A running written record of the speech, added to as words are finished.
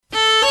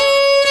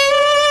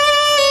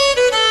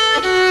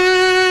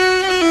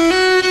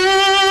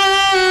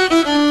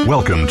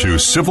to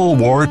Civil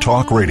War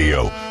Talk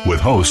Radio with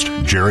host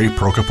Jerry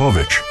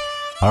Prokopowicz.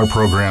 Our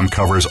program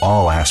covers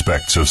all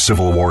aspects of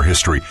Civil War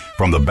history,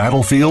 from the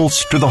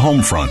battlefields to the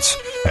home fronts,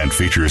 and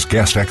features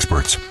guest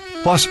experts,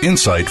 plus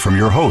insight from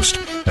your host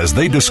as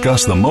they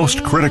discuss the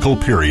most critical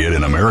period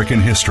in American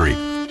history.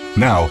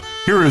 Now,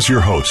 here is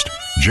your host,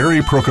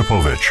 Jerry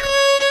Prokopowicz.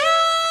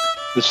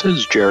 This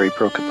is Jerry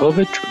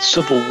Prokopowicz with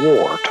Civil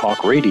War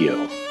Talk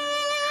Radio.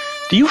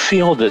 Do you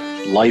feel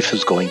that life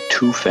is going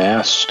too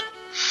fast?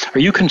 Are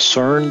you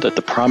concerned that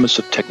the promise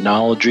of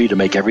technology to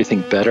make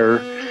everything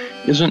better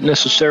isn't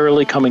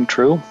necessarily coming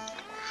true?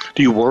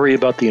 Do you worry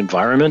about the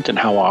environment and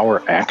how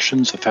our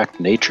actions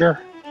affect nature?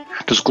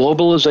 Does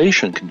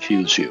globalization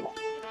confuse you?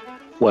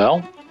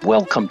 Well,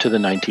 welcome to the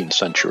 19th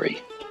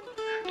century.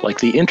 Like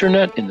the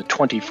internet in the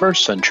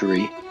 21st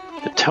century,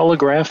 the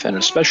telegraph and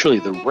especially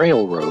the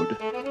railroad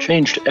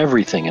changed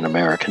everything in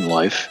American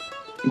life,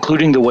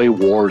 including the way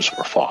wars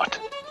were fought.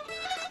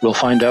 We'll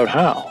find out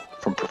how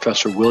from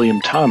Professor William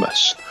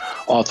Thomas,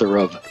 author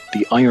of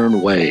The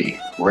Iron Way,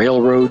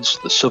 Railroads,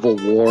 the Civil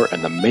War,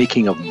 and the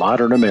Making of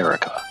Modern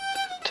America,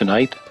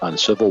 tonight on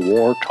Civil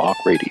War Talk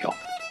Radio.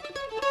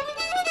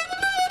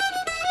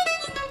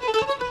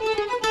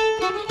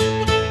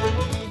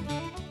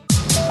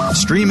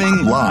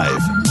 Streaming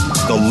live,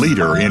 the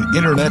leader in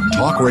Internet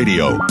Talk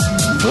Radio,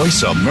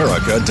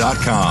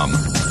 VoiceAmerica.com.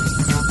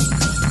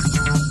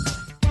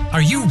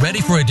 Are you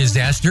ready for a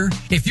disaster?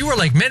 If you are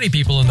like many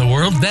people in the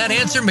world, that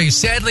answer may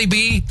sadly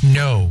be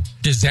no.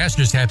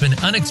 Disasters happen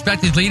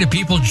unexpectedly to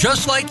people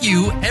just like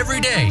you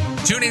every day.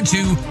 Tune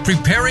into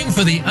Preparing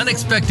for the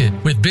Unexpected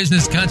with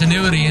business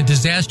continuity and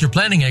disaster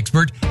planning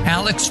expert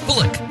Alex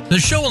Fullick. The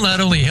show will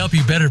not only help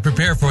you better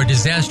prepare for a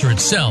disaster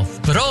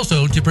itself, but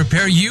also to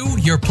prepare you,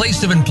 your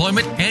place of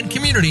employment, and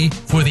community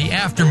for the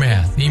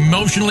aftermath,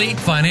 emotionally,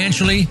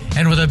 financially,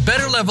 and with a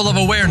better level of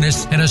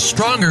awareness and a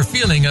stronger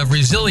feeling of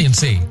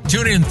resiliency.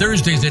 Tune in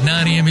Thursdays at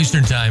 9 a.m.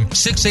 Eastern Time,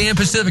 6 a.m.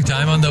 Pacific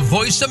Time on the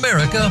Voice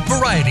America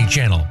Variety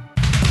Channel.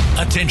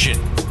 Attention!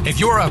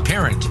 If you're a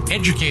parent,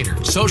 educator,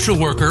 social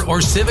worker,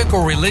 or civic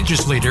or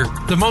religious leader,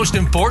 the most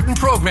important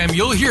program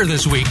you'll hear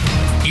this week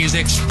is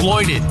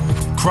Exploited: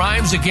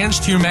 Crimes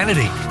Against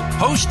Humanity.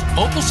 Host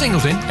Opal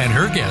Singleton and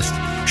her guest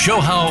show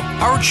how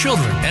our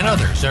children and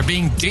others are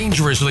being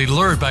dangerously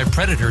lured by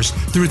predators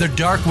through the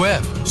dark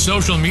web,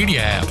 social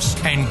media apps,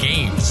 and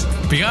games.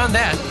 Beyond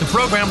that, the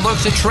program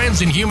looks at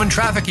trends in human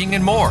trafficking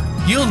and more.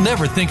 You'll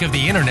never think of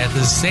the internet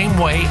the same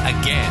way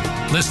again.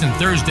 Listen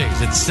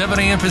Thursdays at 7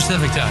 a.m.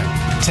 Pacific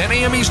Time, 10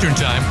 a.m. Eastern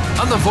Time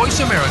on the Voice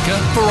America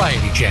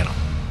Variety Channel.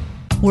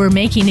 We're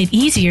making it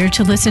easier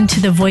to listen to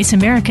the Voice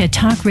America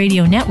Talk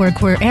Radio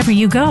Network wherever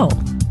you go.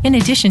 In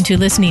addition to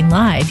listening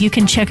live, you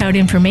can check out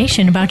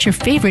information about your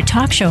favorite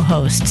talk show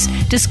hosts,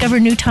 discover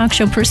new talk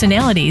show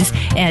personalities,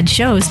 add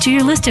shows to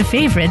your list of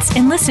favorites,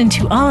 and listen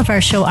to all of our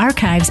show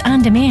archives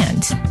on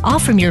demand, all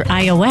from your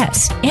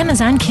iOS,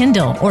 Amazon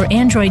Kindle, or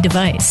Android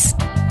device.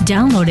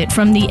 Download it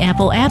from the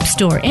Apple App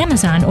Store,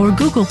 Amazon, or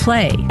Google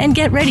Play, and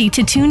get ready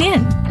to tune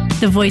in.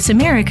 The Voice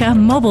America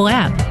mobile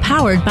app,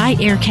 powered by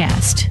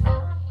Aircast.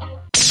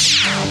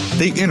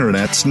 The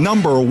Internet's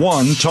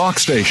 #1 talk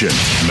station.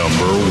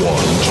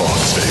 #1 talk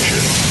station.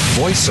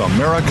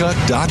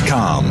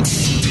 VoiceAmerica.com.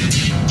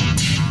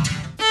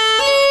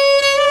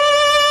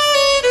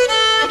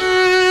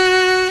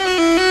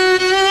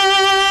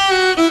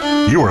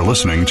 You are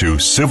listening to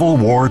Civil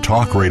War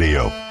Talk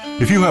Radio.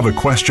 If you have a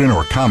question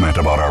or comment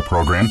about our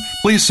program,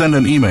 please send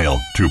an email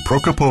to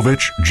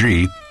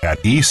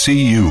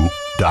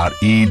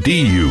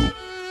prokopowiczg@ecu.edu.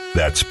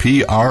 That's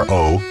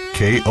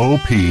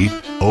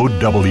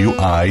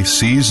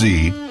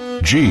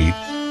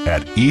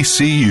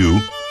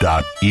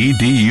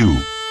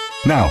PROKOPOWICZG@ecu.edu.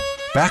 Now,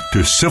 back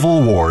to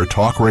Civil War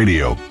Talk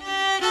Radio.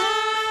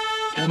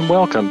 And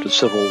welcome to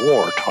Civil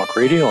War Talk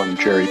Radio. I'm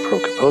Jerry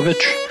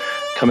Prokopowicz,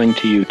 coming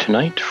to you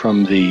tonight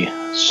from the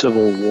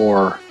Civil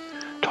War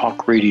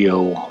Talk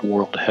Radio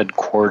World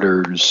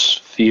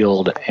Headquarters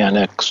Field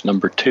Annex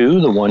number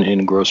 2, the one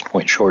in Grosse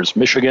Pointe Shores,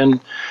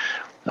 Michigan.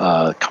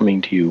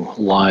 Coming to you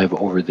live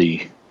over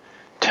the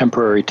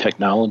temporary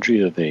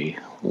technology of a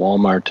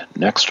Walmart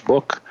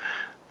Nextbook,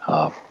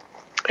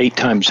 8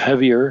 times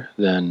heavier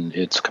than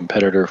its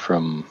competitor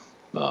from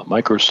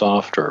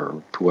Microsoft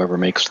or whoever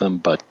makes them,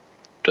 but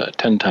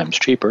 10 times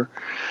cheaper.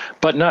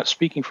 But not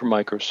speaking for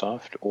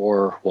Microsoft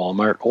or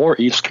Walmart or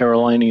East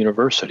Carolina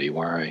University,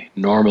 where I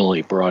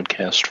normally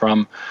broadcast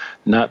from.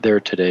 Not there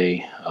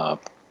today,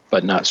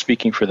 but not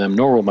speaking for them,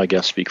 nor will my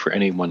guest speak for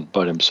anyone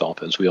but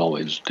himself, as we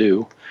always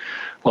do.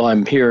 Well,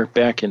 I'm here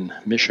back in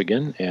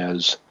Michigan,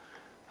 as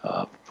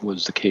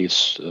was the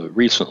case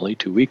recently,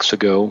 2 weeks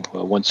ago,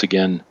 once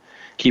again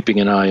keeping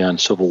an eye on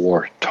Civil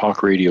War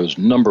Talk Radio's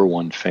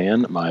 #1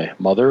 fan, my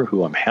mother,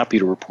 who I'm happy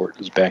to report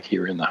is back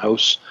here in the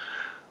house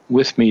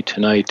with me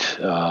tonight,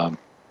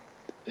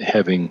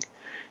 having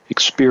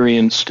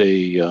experienced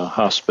a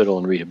hospital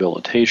and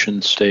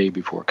rehabilitation stay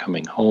before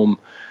coming home.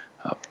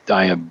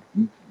 I am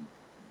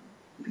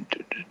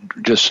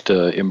just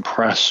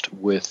impressed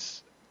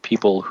with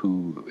people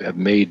who have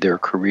made their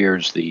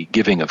careers the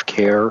giving of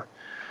care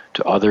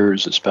to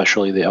others,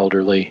 especially the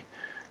elderly.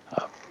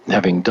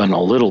 Having done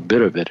a little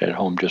bit of it at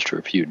home just for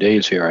a few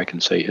days here, I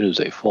can say it is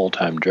a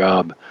full-time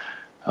job,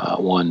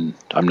 one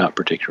I'm not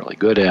particularly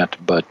good at,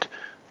 but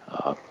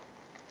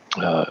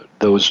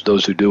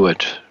those who do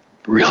it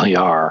really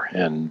are,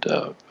 and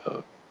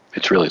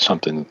it's really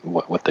something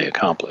what they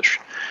accomplish.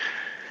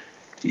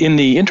 In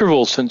the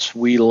interval since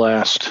we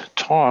last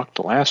talked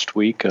last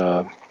week,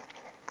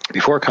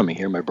 before coming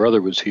here, my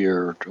brother was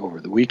here over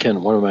the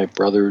weekend. One of my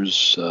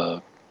brothers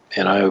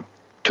and I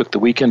took the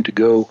weekend to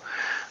go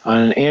on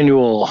an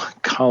annual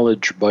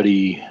college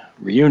buddy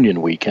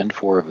reunion weekend.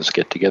 4 of us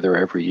get together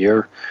every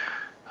year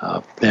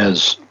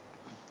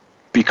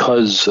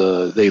because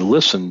they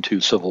listen to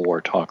Civil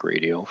War Talk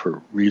Radio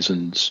for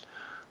reasons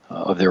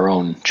of their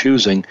own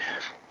choosing.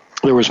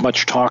 There was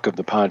much talk of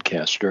the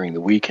podcast during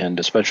the weekend,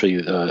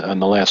 especially on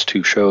the last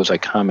 2 shows. I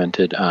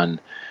commented on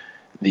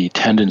the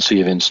tendency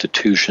of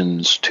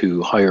institutions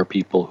to hire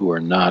people who are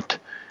not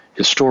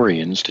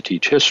historians to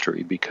teach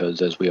history,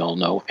 because, as we all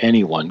know,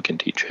 anyone can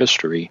teach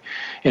history.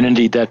 And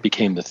indeed, that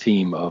became the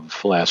theme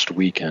of last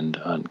weekend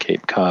on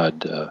Cape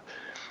Cod.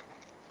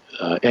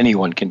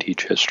 Anyone can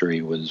teach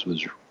history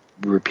was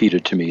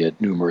repeated to me at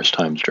numerous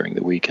times during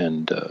the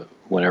weekend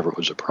whenever it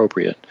was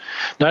appropriate.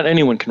 Not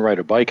anyone can ride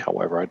a bike,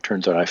 however. It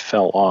turns out I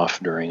fell off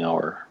during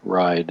our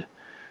ride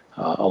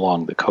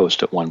along the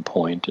coast at one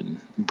point and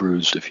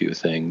bruised a few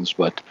things,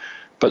 but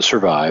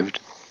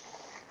survived.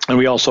 And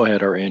we also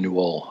had our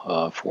annual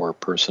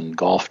 4-person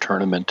golf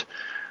tournament.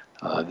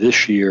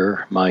 This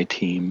year, my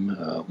team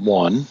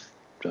won.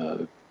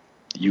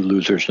 You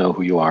losers know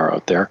who you are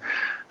out there.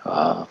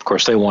 Of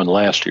course, they won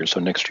last year, so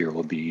next year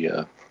will be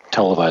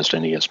televised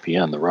on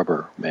ESPN, the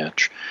rubber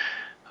match.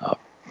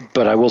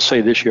 But I will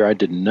say this year I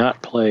did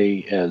not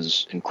play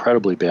as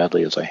incredibly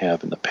badly as I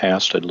have in the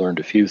past. I'd learned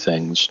a few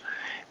things.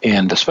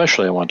 And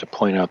especially I want to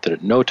point out that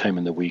at no time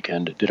in the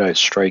weekend did I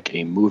strike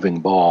a moving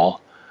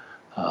ball.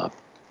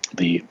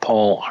 The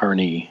Paul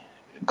Harney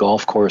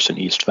Golf Course in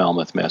East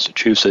Falmouth,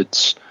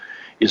 Massachusetts,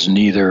 is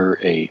neither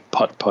a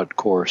putt-putt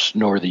course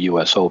nor the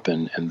U.S.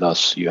 Open, and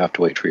thus you have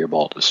to wait for your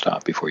ball to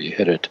stop before you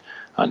hit it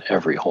on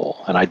every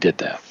hole, and I did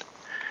that.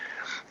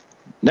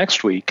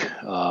 Next week,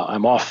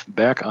 I'm off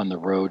back on the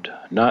road,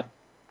 not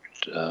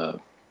to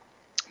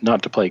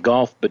play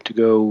golf, but to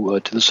go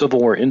to the Civil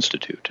War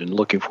Institute, and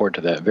looking forward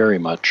to that very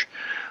much.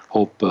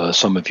 Hope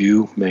some of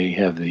you may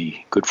have the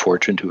good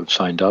fortune to have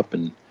signed up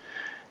and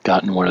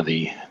gotten one of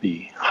the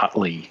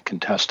hotly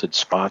contested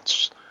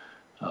spots,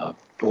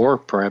 or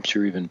perhaps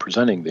you're even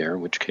presenting there,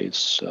 in which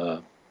case,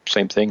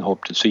 same thing,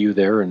 hope to see you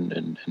there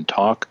and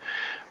talk.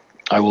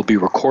 I will be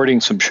recording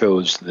some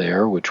shows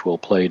there, which will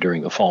play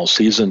during the fall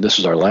season. This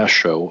is our last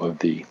show of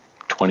the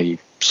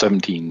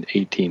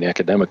 2017-18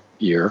 academic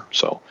year,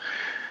 so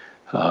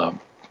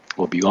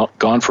we'll be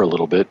gone for a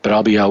little bit, but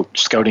I'll be out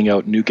scouting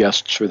out new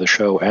guests for the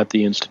show at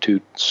the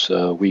Institute's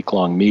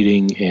week-long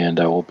meeting, and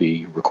I will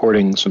be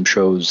recording some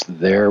shows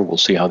there. We'll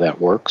see how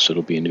that works.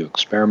 It'll be a new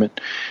experiment,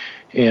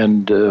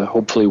 and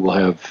hopefully we'll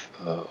have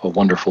a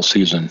wonderful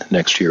season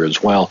next year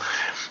as well.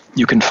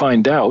 You can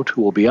find out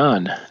who will be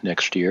on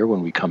next year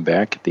when we come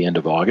back at the end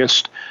of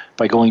August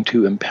by going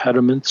to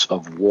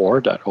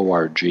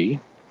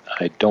impedimentsofwar.org.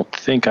 I don't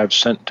think I've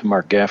sent to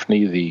Mark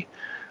Gaffney the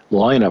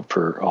lineup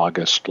for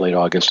August, late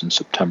August and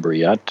September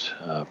yet.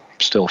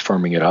 Still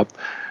firming it up.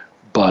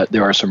 But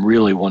there are some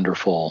really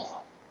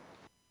wonderful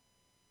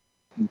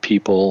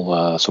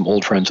people, some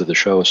old friends of the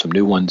show, some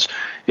new ones.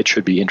 It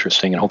should be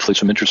interesting, and hopefully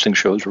some interesting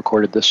shows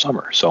recorded this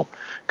summer. So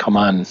come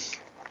on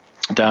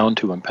down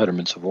to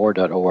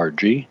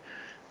impedimentsofwar.org.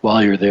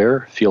 While you're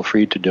there, feel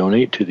free to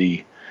donate to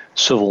the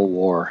Civil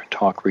War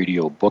Talk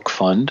Radio Book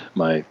Fund.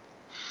 My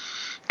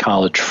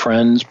college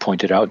friends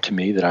pointed out to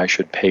me that I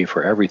should pay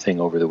for everything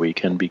over the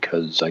weekend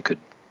because I could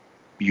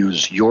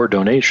use your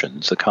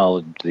donations,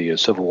 the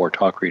Civil War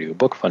Talk Radio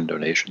Book Fund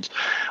donations.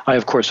 I,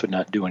 of course, would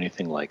not do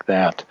anything like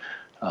that.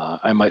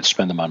 I might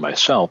spend them on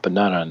myself, but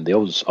not on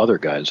those other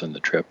guys on the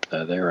trip.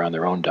 They're on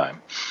their own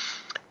dime.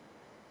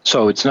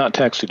 So it's not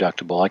tax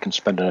deductible. I can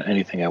spend it on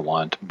anything I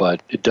want,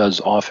 but it does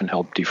often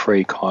help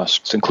defray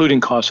costs, including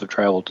costs of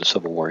travel to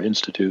Civil War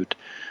Institute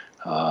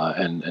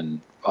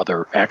and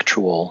other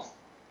actual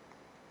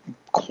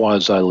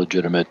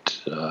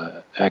quasi-legitimate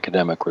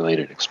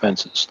academic-related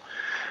expenses.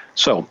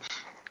 So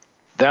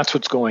that's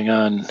what's going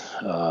on,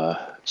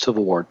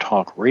 Civil War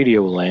Talk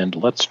Radio land.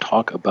 Let's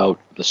talk about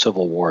the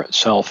Civil War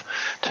itself.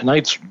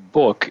 Tonight's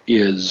book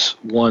is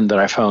one that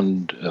I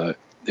found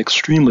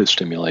extremely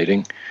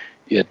stimulating.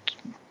 It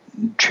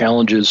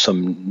challenges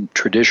some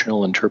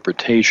traditional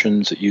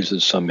interpretations. It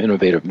uses some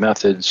innovative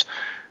methods,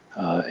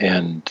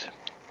 and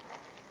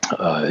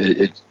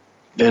it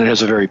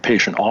has a very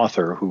patient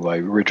author who I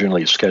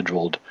originally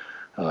scheduled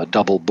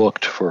double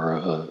booked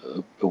for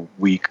a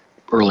week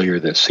earlier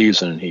this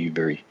season. He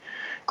very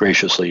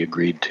graciously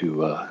agreed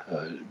to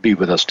be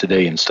with us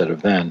today instead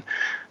of then.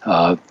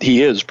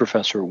 He is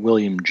Professor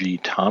William G.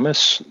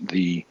 Thomas,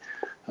 the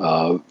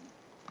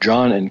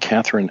John and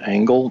Catherine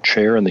Angle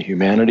Chair in the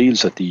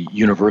Humanities at the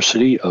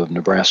University of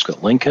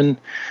Nebraska-Lincoln.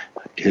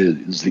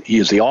 He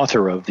is the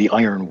author of The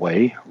Iron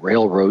Way,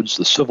 Railroads,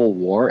 the Civil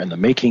War, and the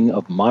Making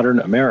of Modern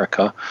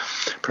America.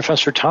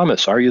 Professor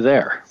Thomas, are you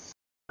there?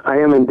 I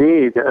am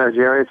indeed.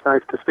 Jerry, it's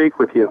nice to speak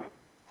with you.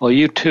 Well,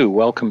 you too.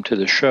 Welcome to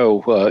the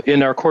show.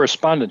 In our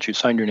correspondence, you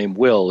signed your name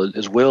Will.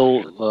 Is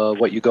Will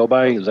what you go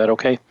by? Is that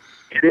okay?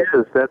 It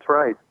is. That's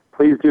right.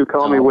 Please do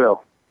call me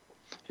Will.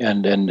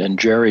 And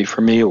Jerry,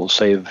 for me, will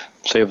save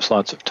us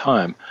lots of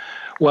time.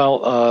 Well,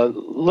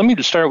 let me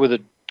just start with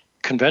a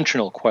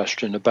conventional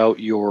question about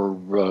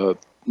your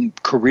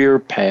career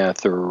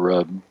path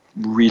or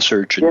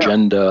research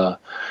agenda.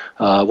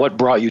 What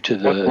brought you to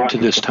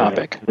this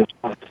topic?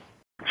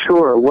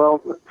 Sure.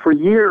 Well, for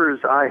years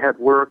I had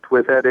worked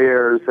with Ed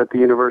Ayers at the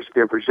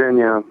University of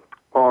Virginia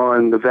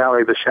on the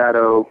Valley of the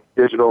Shadow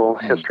Digital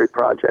History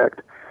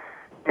Project.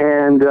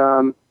 And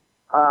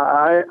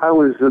I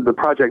was the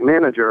project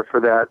manager for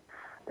that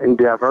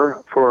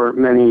endeavor for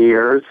many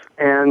years.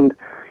 And,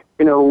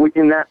 you know,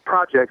 in that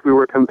project we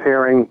were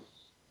comparing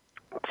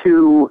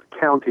two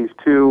counties,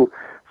 two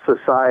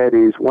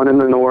societies, one in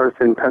the north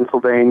in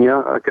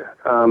Pennsylvania,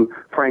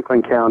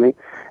 Franklin County,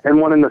 and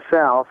one in the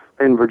south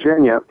in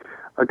Virginia,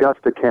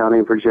 Augusta County,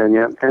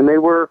 Virginia, and they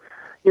were,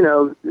 you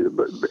know,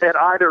 at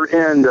either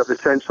end of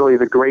essentially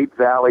the Great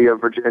Valley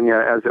of Virginia,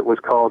 as it was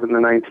called in the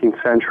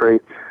 19th century.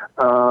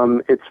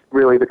 It's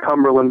really the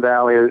Cumberland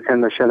Valley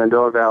and the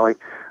Shenandoah Valley,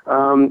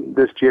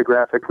 this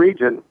geographic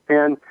region.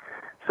 And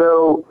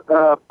so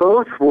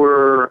both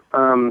were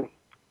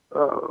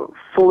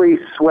fully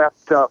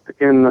swept up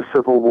in the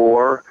Civil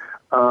War.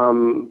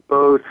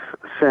 Both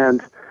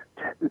sent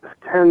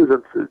tens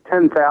of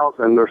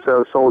 10,000 or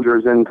so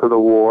soldiers into the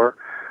war.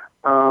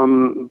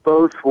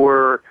 Both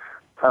were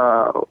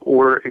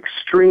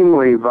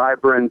extremely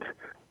vibrant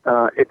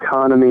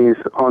economies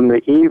on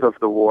the eve of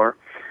the war,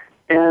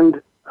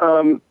 and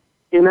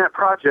in that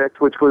project,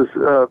 which was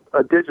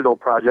a digital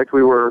project,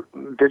 we were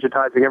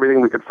digitizing everything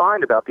we could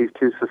find about these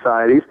two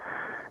societies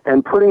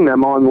and putting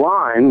them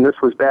online. This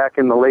was back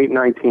in the late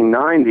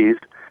 1990s,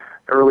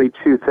 early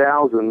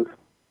 2000s,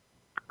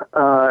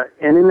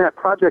 and in that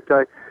project,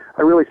 I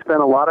really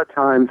spent a lot of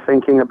time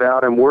thinking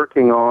about and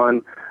working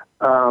on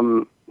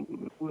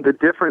the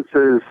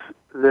differences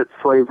that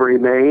slavery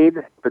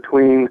made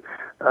between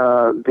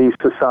these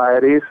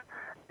societies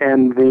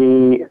and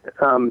the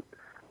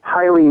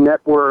highly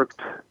networked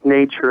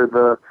nature,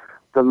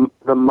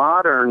 the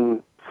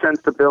modern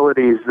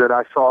sensibilities that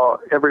I saw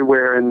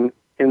everywhere in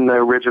the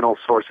original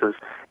sources,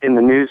 in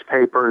the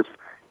newspapers,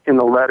 in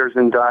the letters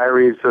and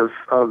diaries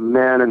of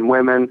men and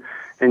women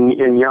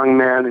and young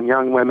men and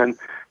young women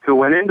who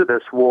went into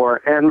this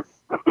war. And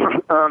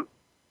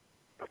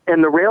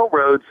the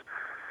railroads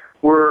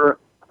were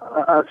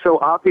so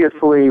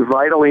obviously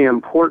vitally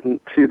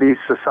important to these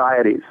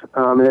societies.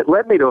 And it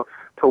led me to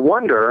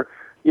wonder,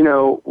 you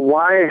know,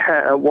 why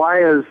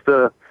is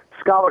the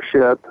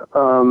scholarship,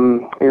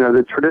 you know,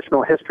 the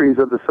traditional histories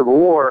of the Civil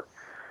War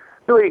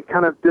really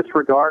kind of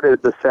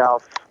disregarded the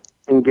South's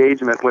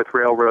engagement with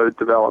railroad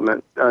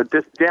development,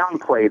 just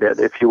downplayed it,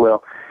 if you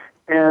will.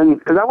 And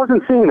because I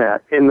wasn't seeing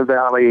that in the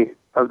Valley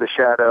of the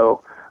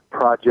Shadow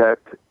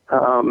project,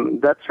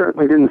 that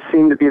certainly didn't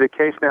seem to be the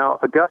case. Now,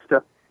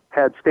 Augusta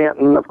had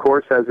Stanton, of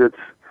course, as its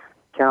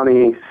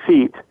county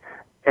seat,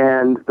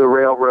 and the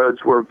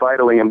railroads were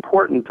vitally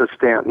important to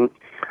Stanton.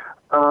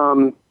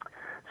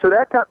 So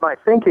that got my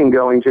thinking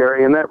going,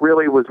 Jerry, and that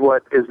really was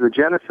what is the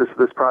genesis of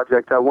this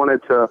project. I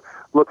wanted to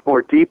look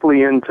more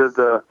deeply into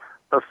the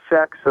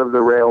effects of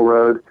the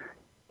railroad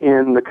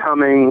in the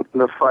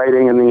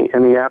fighting,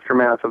 and the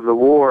aftermath of the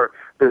war.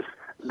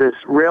 This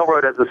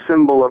railroad as a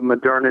symbol of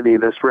modernity,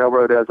 this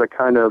railroad as a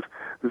kind of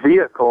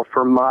vehicle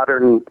for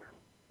modern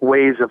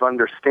ways of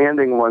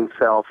understanding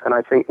oneself. And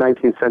I think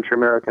 19th century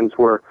Americans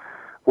were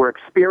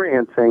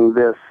experiencing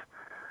this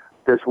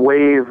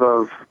wave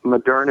of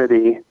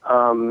modernity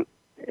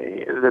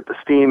that the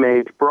steam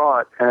age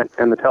brought,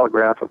 and the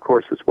telegraph, of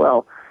course, as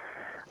well.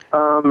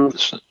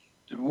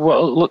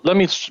 Well, let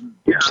me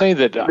say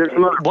that there's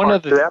one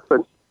of the that,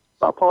 but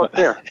I'll pause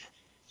there.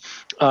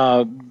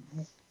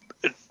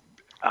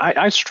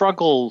 I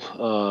struggle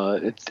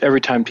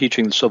every time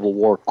teaching the Civil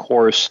War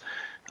course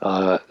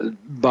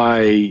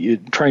by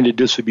trying to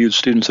disabuse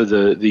students of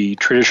the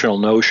traditional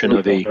notion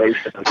of a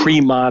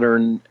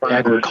pre-modern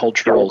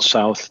agricultural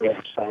South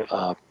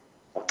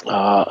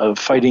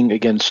fighting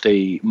against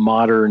a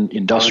modern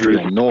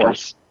industrial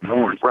North.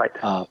 Right.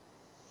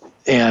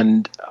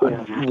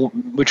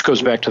 Which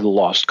goes back to the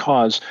lost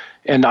cause.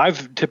 And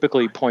I've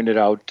typically pointed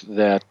out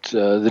that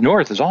the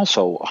North is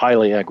also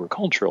highly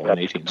agricultural in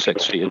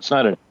 1860. It's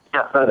not an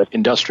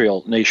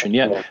industrial nation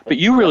yet. But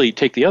you really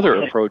take the other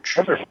approach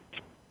of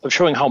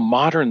showing how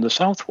modern the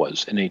South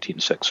was in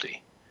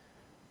 1860.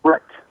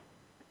 Right.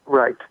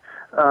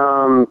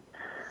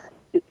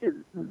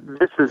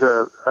 This is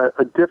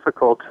a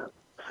difficult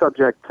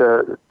subject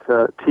to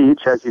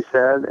teach, as you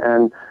said,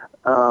 and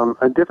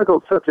a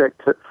difficult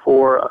subject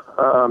for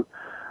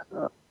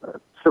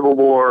Civil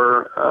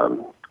War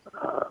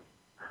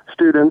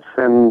students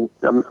and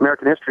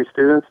American history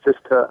students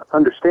just to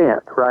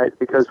understand, right?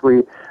 Because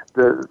we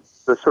the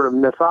sort of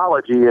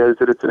mythology is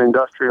that it's an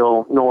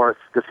industrial North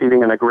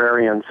defeating an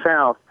agrarian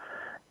South,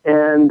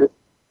 and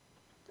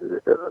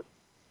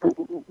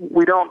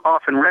we don't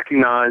often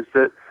recognize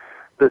that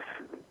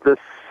the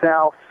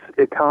South's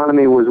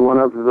economy was one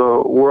of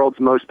the world's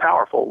most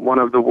powerful, one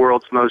of the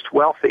world's most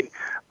wealthy.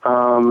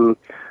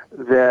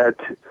 That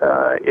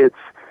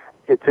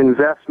its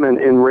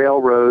investment in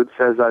railroads,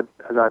 as I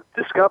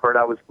discovered,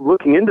 I was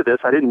looking into this.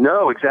 I didn't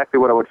know exactly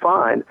what I would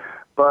find,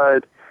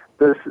 but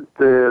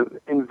the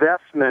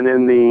investment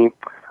in the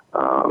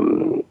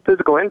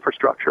physical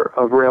infrastructure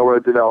of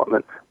railroad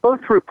development,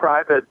 both through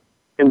private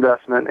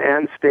investment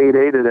and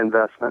state-aided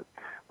investment,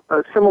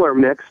 a similar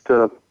mix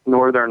to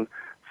northern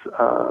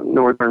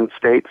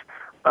states,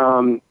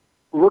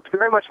 looked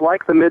very much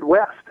like the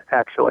Midwest,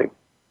 actually.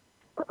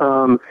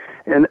 And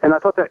I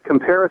thought that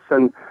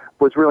comparison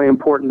was really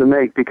important to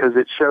make because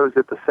it shows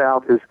that the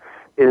South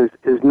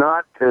is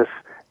not this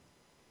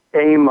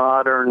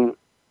modern,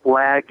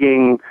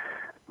 lagging,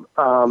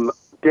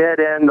 dead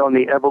end on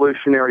the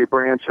evolutionary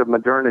branch of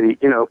modernity,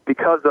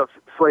 because of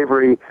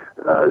slavery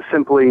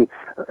simply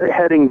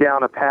heading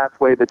down a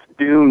pathway that's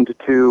doomed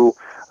to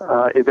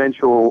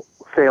eventual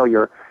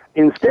failure.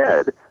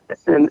 Instead,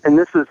 and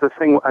this is the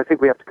thing I think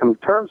we have to come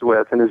to terms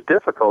with and is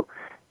difficult,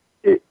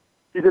 is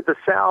that the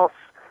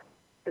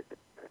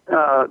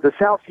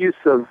South's use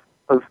of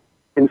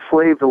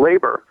enslaved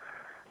labor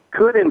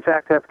could in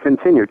fact have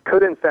continued,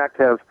 could in fact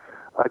have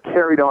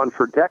carried on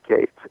for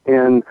decades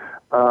and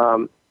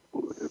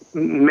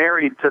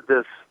married to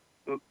this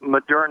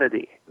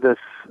modernity, this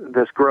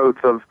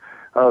growth of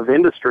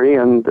industry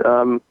and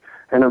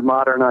of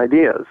modern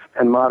ideas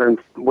and modern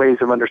ways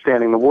of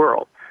understanding the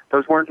world.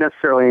 Those weren't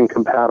necessarily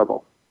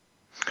incompatible.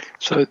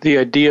 So the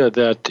idea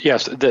that,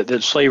 yes,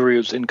 that slavery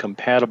was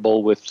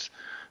incompatible with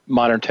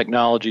modern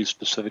technology,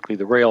 specifically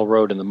the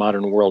railroad and the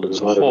modern world as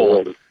a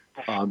whole,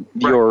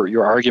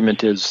 your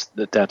argument is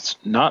that that's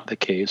not the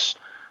case.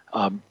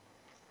 Well,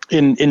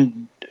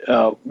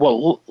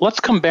 let's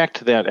come back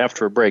to that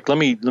after a break. Let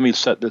me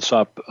set this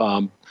up.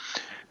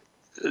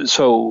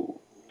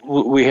 So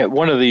we have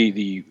one of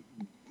the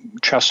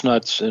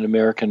chestnuts in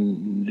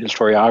American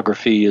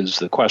historiography is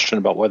the question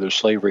about whether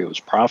slavery was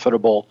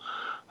profitable,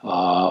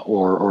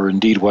 or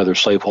indeed whether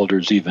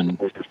slaveholders even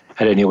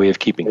had any way of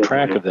keeping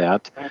track of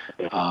that.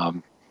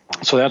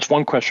 So that's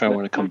one question I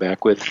want to come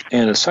back with,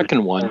 and a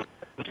second one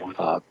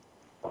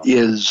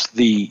is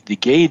the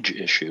gauge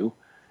issue.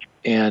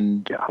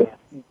 And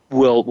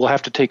we'll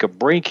have to take a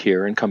break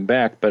here and come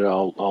back, but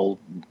I'll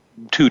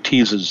two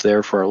teases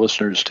there for our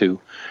listeners to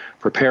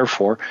prepare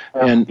for.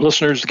 And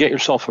listeners, get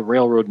yourself a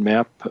railroad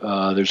map.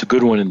 There's a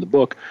good one in the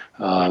book,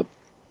 but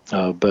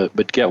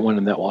get one,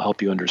 and that will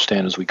help you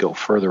understand as we go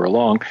further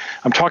along.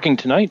 I'm talking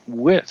tonight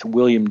with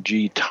William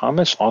G.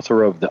 Thomas,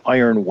 author of The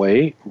Iron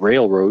Way,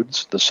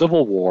 Railroads, the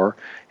Civil War,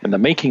 and the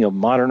Making of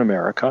Modern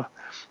America.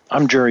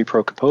 I'm Jerry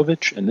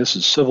Prokopowicz, and this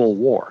is Civil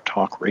War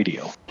Talk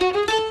Radio.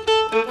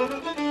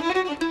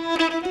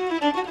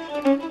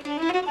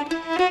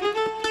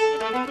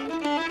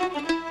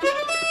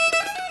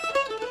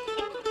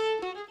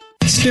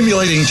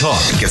 Stimulating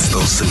talk gets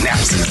those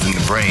synapses in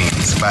the brain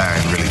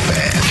firing really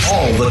fast.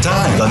 All the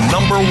time. The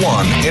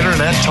 #1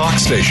 internet talk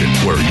station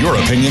where your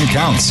opinion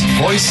counts.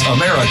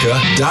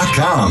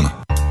 VoiceAmerica.com.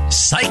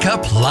 Psych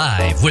Up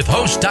Live with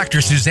host Dr.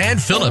 Suzanne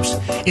Phillips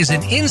is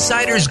an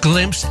insider's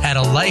glimpse at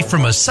a life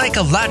from a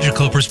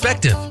psychological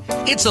perspective.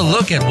 It's a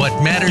look at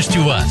what matters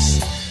to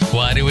us.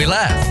 Why do we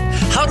laugh?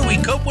 How do we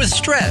cope with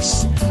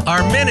stress?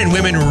 Are men and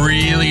women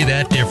really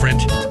that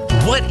different?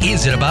 What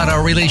is it about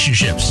our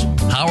relationships?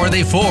 How are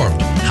they formed?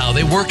 How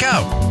they work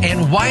out?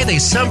 And why they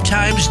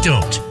sometimes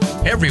don't?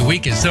 Every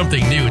week is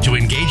something new to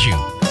engage you.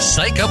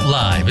 Psych Up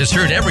Live is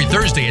heard every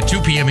Thursday at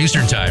 2 p.m.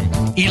 Eastern Time,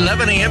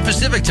 11 a.m.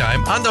 Pacific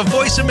Time on the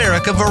Voice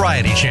America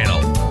Variety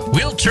Channel.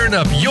 We'll turn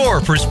up your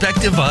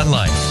perspective on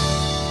life.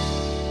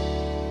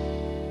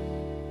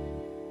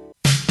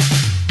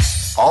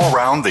 All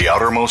round the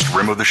outermost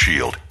rim of the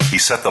shield, he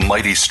set the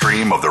mighty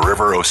stream of the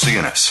river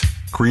Oceanus,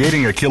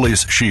 creating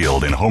Achilles'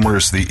 shield in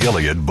Homer's The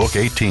Iliad, Book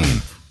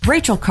 18.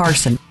 Rachel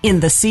Carson, in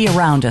The Sea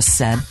Around Us,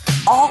 said,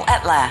 "All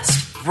at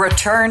last,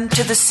 return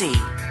to the sea,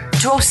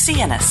 to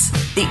Oceanus,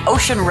 the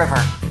ocean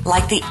river,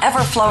 like the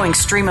ever-flowing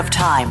stream of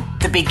time,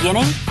 the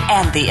beginning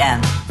and the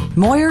end."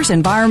 Moyer's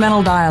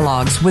Environmental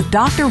Dialogues with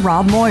Dr.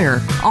 Rob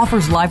Moyer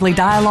offers lively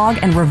dialogue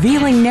and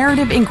revealing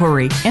narrative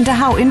inquiry into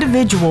how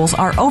individuals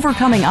are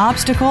overcoming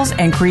obstacles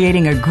and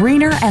creating a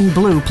greener and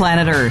blue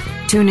planet Earth.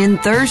 Tune in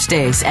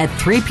Thursdays at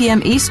 3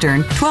 p.m.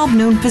 Eastern, 12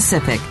 noon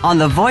Pacific on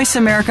the Voice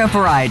America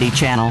Variety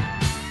Channel.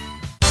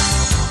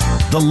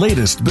 The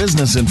latest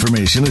business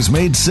information is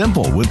made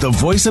simple with the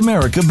Voice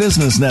America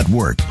Business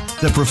Network.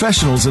 The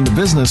professionals in the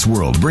business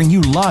world bring you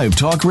live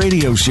talk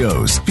radio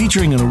shows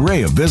featuring an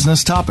array of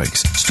business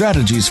topics,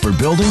 strategies for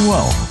building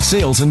wealth,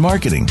 sales and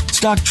marketing,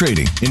 stock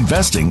trading,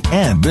 investing,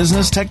 and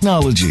business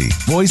technology.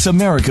 Voice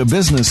America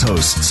Business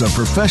hosts are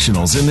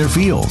professionals in their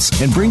fields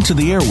and bring to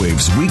the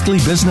airwaves weekly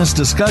business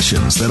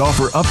discussions that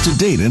offer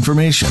up-to-date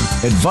information,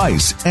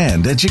 advice,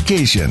 and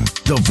education.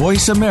 The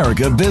Voice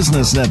America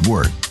Business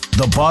Network.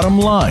 The bottom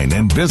line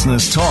in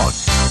business talk.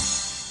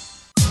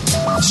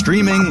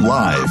 Streaming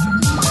live.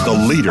 The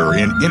leader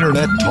in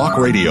Internet talk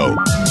radio.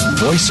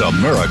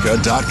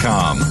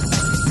 VoiceAmerica.com.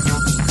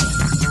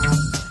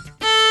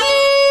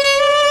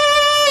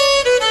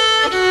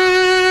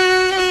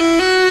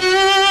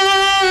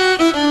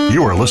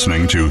 You are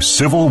listening to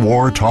Civil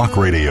War Talk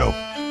Radio.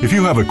 If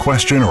you have a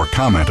question or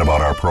comment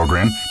about our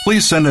program,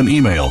 please send an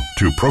email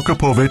to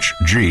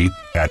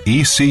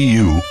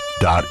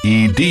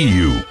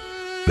prokopovic@ecu.edu.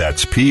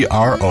 That's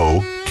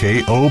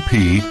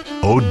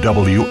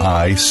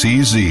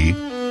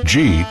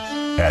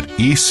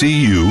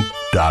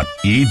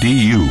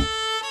PROKOPOWICG@ecu.edu.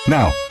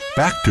 Now,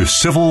 back to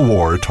Civil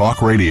War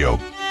Talk Radio.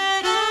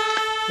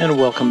 And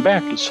welcome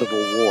back to Civil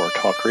War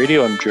Talk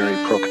Radio. I'm Jerry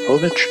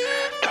Prokopowicz,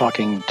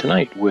 talking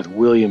tonight with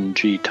William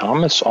G.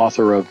 Thomas,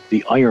 author of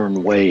The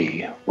Iron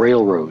Way,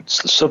 Railroads,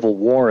 the Civil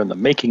War and the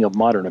Making of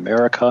Modern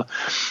America.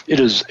 It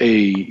is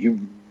a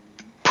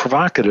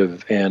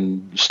provocative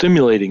and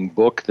stimulating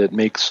book that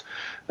makes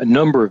a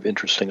number of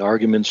interesting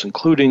arguments,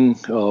 including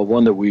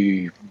one that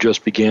we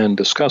just began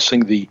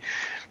discussing, the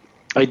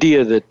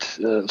idea that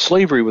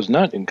slavery was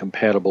not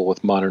incompatible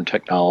with modern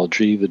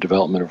technology, the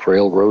development of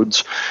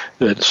railroads,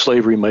 that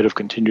slavery might have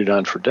continued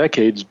on for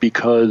decades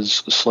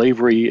because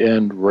slavery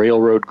and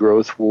railroad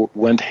growth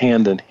went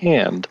hand in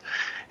hand.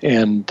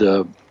 And,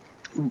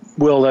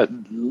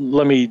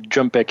 let me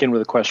jump back in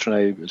with a question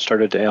I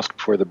started to ask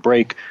before the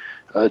break.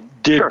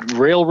 Did Sure.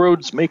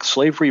 railroads make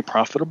slavery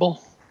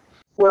profitable?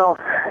 Well,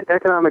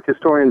 economic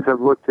historians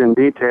have looked in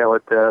detail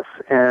at this,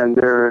 and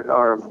there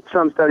are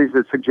some studies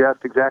that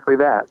suggest exactly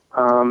that.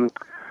 I'm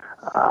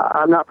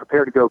not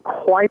prepared to go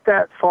quite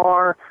that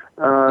far,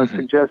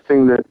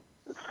 suggesting that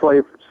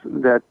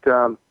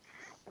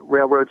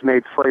railroads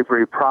made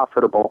slavery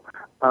profitable.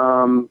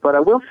 But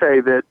I will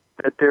say that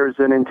there's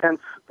an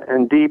intense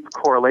and deep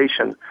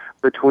correlation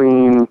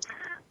between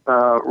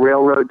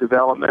railroad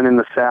development in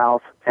the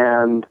South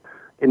and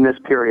in this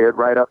period,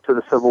 right up to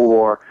the Civil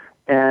War,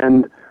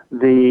 and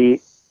the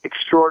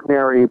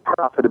extraordinary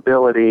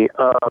profitability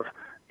of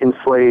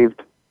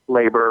enslaved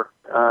labor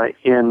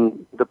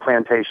in the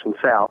plantation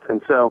South.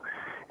 And so,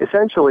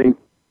 essentially,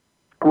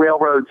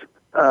 railroads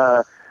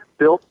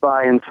built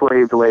by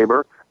enslaved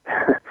labor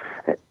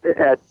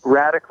at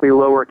radically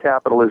lower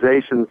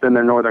capitalizations than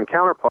their northern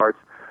counterparts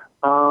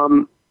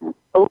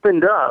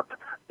opened up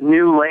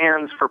new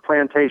lands for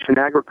plantation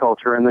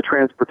agriculture and the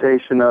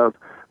transportation of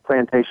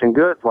plantation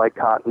goods like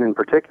cotton in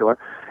particular,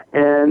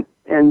 and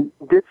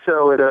did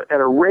so at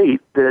a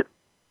rate that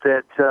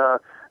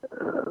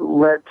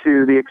led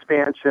to the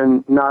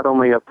expansion not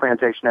only of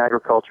plantation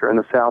agriculture in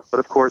the South, but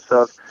of course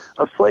of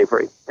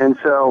slavery. And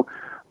so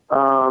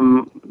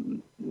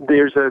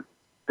there's a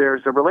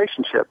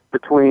relationship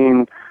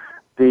between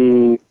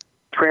the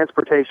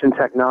transportation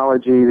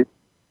technology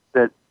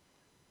that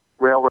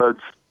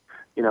railroads,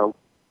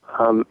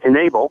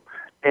 enable,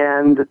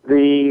 and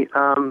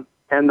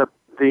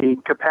the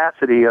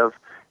capacity of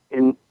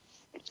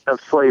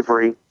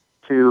slavery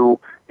to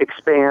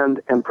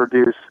expand and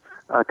produce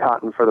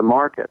cotton for the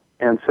market.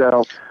 And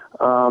so,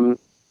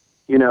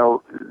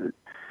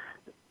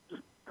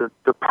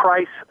 the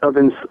price of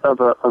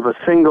a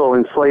single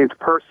enslaved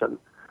person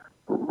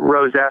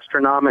rose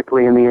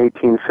astronomically in the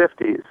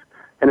 1850s,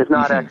 and it's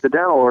not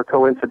accidental or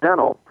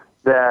coincidental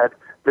that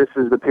this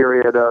is the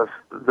period of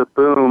the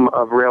boom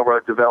of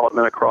railroad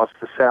development across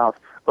the South,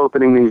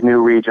 opening these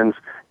new regions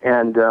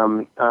and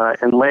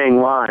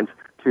laying lines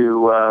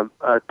to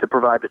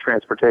provide the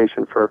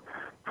transportation for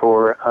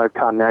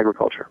cotton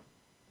agriculture.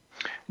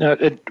 Now,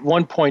 at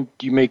one point,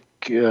 you make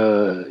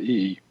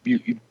you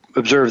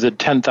observe that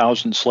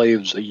 10,000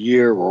 slaves a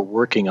year were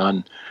working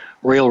on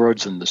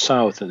railroads in the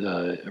South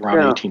around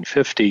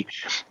 1850.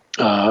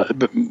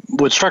 But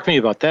what struck me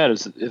about that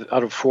is that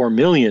out of 4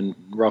 million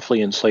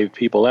roughly enslaved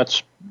people,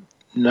 that's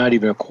not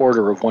even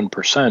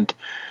 1/4%.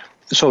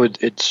 So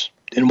it's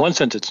in one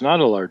sense, it's not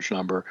a large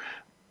number,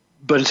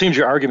 but it seems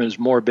your argument is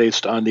more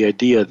based on the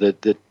idea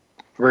that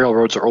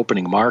railroads are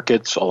opening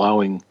markets,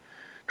 allowing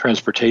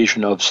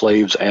transportation of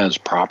slaves as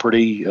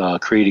property,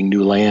 creating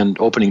new land,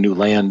 opening new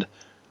land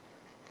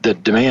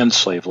that demands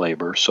slave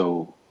labor.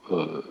 So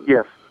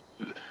yes,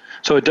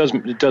 so it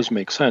does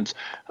make sense.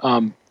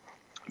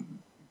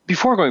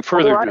 Before going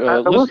further,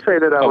 I will say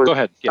that I was. Go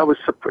ahead. Yeah. I was.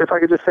 If I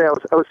could just say,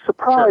 I was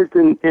surprised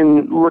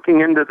in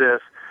looking into this,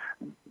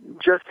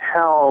 just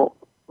how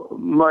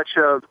much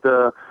of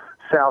the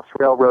South's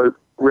railroad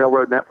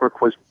network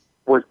was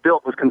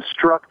built, was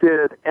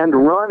constructed,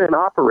 and run and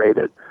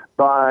operated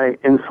by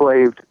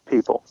enslaved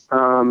people.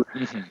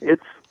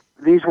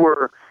 These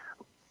were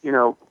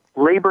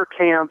labor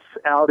camps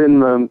out in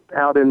the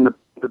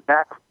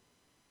back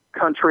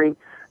country,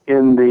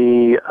 in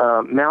the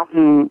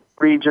mountain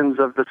regions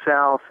of the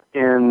South,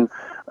 in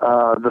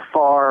the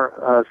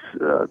far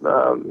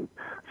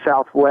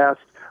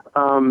Southwest.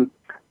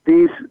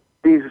 These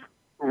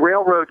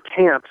railroad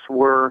camps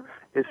were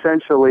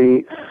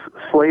essentially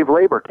slave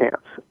labor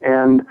camps,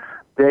 and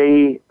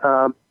they.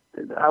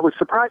 I was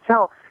surprised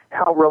how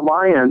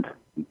reliant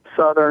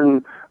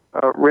Southern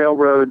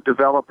railroad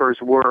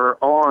developers were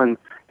on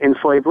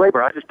enslaved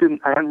labor. I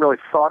hadn't really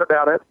thought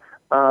about it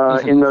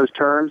in those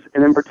terms,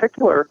 and in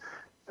particular,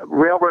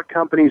 railroad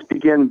companies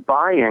began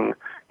buying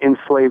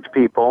enslaved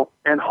people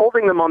and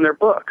holding them on their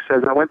books.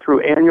 As I went through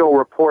annual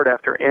report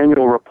after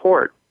annual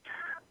report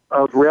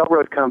of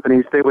railroad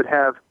companies, they would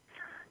have,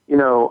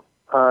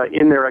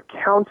 in their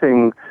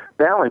accounting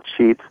balance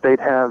sheets,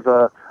 they'd have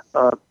a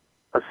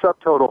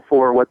subtotal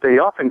for what they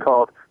often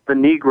called the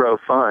Negro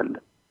Fund.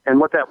 And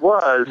what that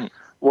was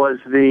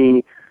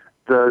the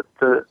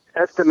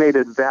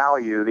estimated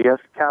value, the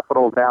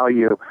capital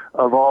value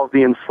of all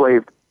the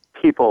enslaved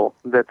people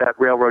that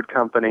railroad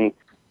company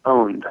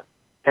owned.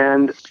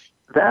 And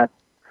that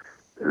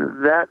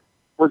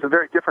was a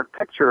very different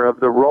picture of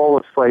the role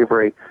of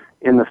slavery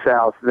in the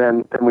South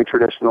than we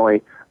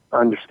traditionally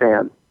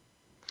understand.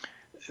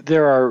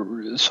 There are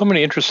so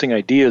many interesting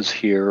ideas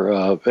here,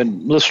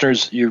 and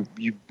listeners, you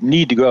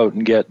need to go out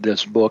and get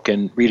this book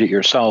and read it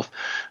yourself.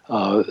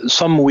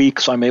 Some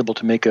weeks I'm able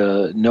to make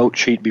a note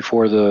sheet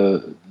before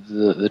the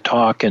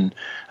talk, and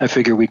I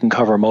figure we can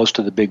cover most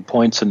of the big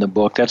points in the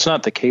book. That's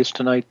not the case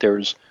tonight.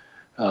 There's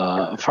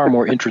far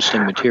more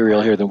interesting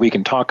material here than we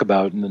can talk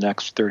about in the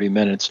next 30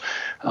 minutes.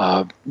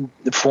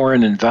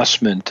 Foreign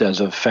investment as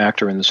a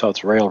factor in the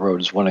South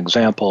Railroad is one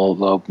example,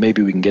 although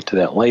maybe we can get to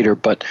that later.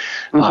 But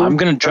I'm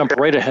going to jump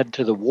right ahead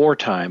to the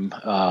wartime.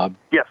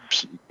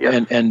 Yes.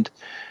 And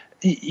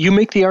you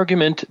make the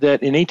argument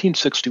that in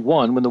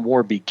 1861, when the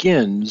war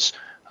begins,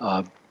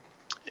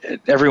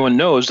 everyone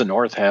knows the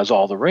North has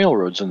all the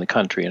railroads in the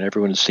country, and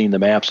everyone has seen the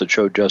maps that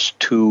show just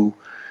two,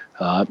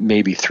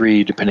 maybe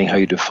three, depending how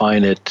you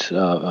define it,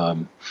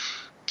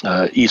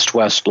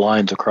 east-west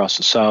lines across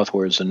the South,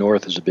 whereas the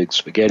North is a big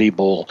spaghetti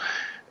bowl.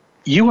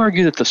 You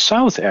argue that the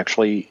South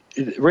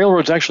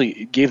railroads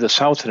actually gave the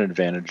South an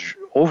advantage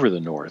over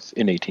the North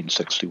in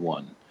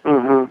 1861.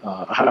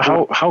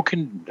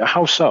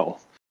 How so?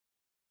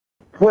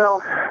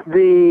 Well,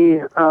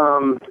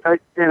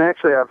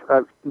 actually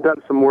I've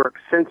done some work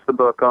since the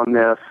book on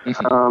this.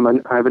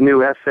 And I have a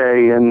new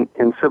essay in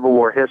Civil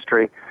War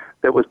history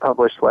that was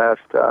published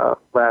last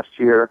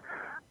year,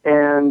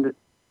 and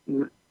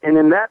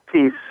in that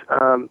piece,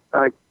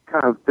 I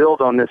kind of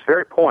build on this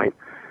very point.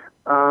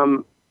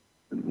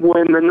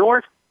 When the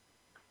North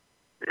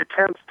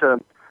attempts to,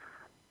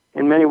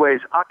 in many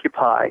ways,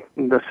 occupy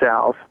the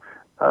South,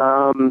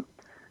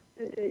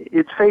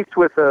 it's faced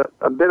with a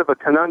bit of a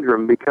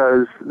conundrum,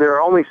 because there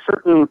are only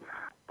certain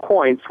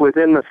points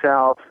within the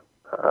South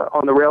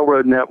on the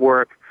railroad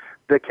network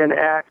that can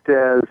act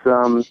as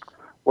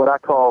what I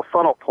call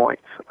funnel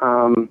points.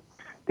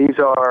 These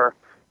are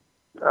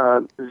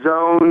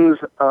zones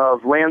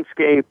of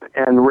landscape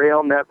and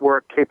rail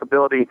network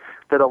capability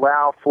that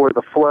allow for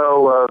the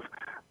flow of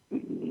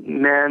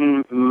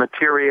men,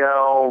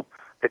 material,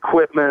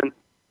 equipment,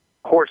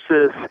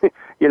 horses,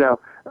 into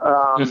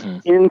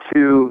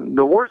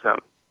the war zone.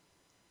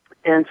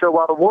 And so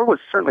while the war was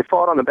certainly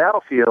fought on the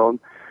battlefield,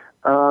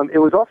 it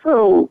was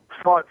also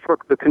fought for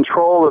the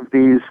control of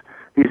these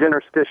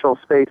interstitial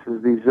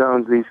spaces, these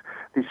zones, these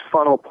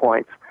funnel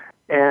points,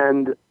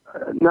 and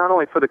not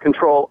only for the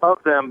control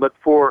of them, but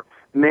for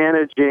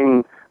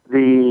managing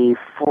the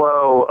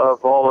flow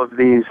of all of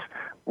these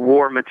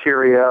war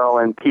material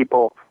and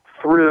people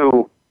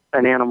through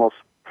and animals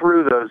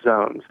through those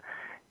zones.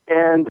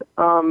 And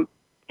I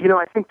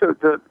think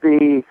the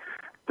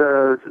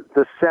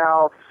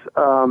South's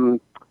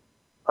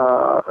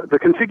the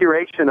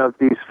configuration of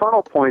these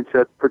funnel points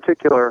at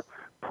particular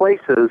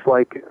places,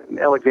 like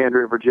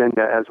Alexandria,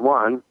 Virginia, as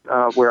one,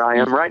 where I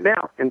am right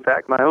now. In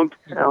fact, my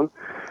hometown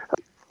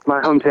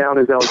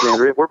is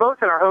Alexandria. We're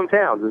both in our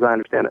hometowns, as I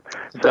understand it.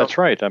 So, that's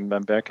right. I'm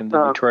back in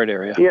the Detroit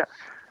area. Yeah.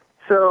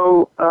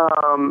 So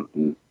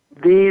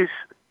these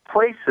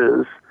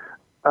places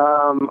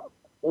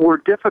were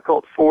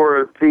difficult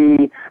for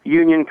the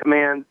Union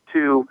command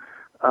to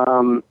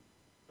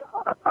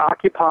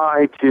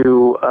occupy,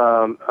 to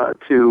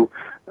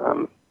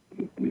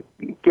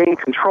gain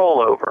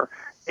control over,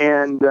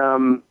 and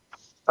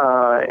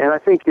I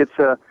think it's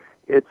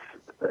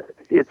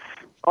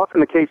often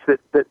the case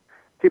that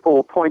people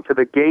will point to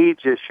the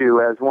gauge issue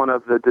as one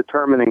of the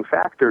determining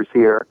factors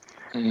here,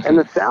 and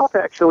the South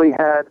actually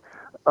had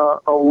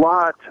a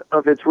lot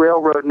of its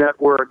railroad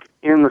network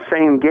in the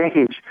same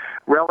gauge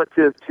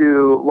relative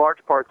to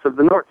large parts of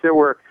the North.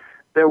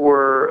 There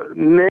were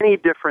many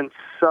different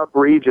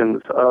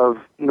sub-regions of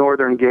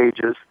northern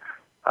gauges,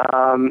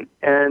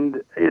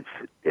 and it's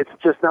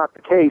just not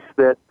the case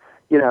that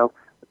the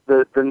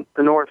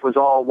North was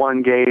all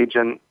one gauge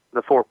and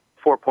the 4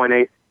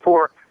 feet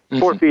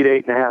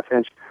 8.5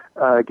 inch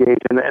gauge,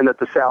 and that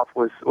the South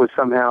was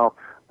somehow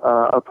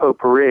a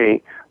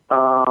potpourri.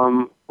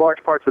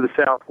 Large parts of the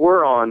South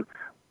were on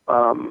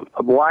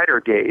a wider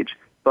gauge,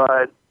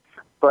 but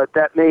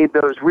that made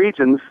those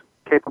regions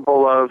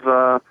capable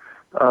of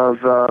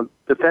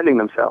defending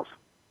themselves.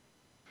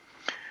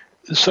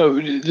 So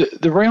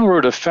the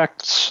railroad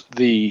affects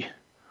the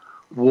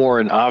war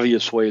in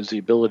obvious ways, the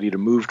ability to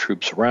move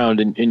troops around,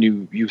 and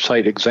you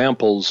cite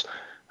examples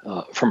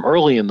from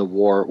early in the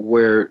war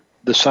where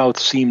the South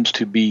seems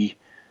to be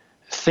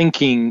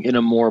thinking in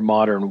a more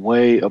modern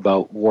way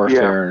about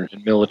warfare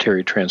and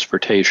military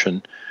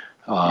transportation.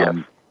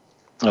 I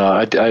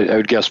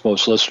would guess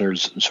most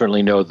listeners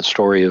certainly know the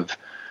story of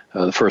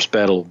the First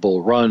Battle of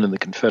Bull Run and the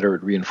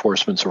Confederate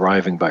reinforcements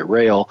arriving by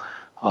rail.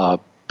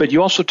 But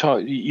you also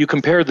you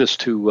compare this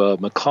to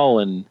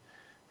McClellan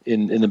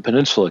in the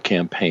Peninsula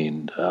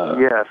Campaign.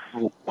 Yes.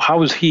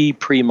 How is he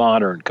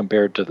pre-modern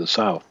compared to the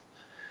South?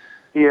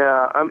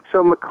 Yeah.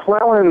 So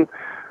McClellan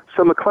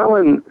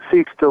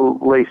seeks to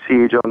lay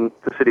siege on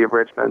the city of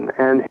Richmond,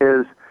 and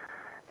his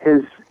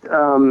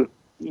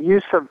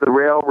use of the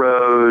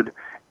railroad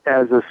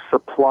as a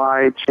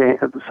supply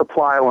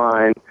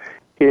line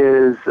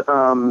is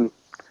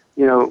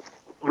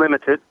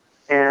limited.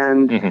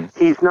 And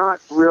he's not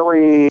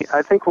really,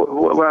 I think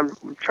what I'm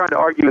trying to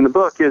argue in the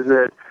book is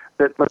that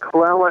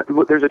McClellan,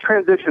 there's a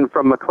transition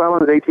from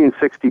McClellan's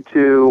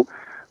 1862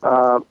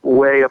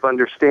 way of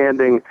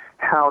understanding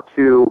how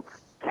to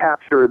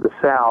capture the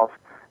South,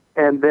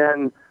 and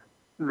then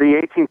the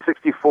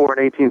 1864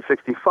 and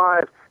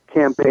 1865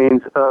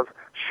 campaigns of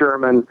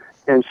Sherman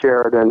and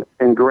Sheridan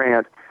and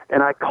Grant.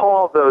 And I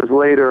call those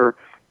later,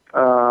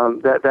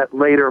 that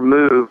later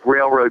move,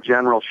 railroad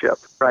generalship,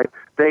 right?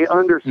 They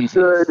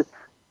understood,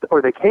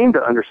 or they came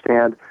to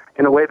understand,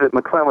 in a way that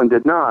McClellan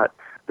did not,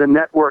 the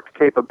network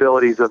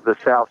capabilities of the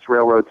South's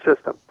railroad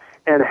system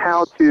and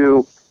how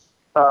to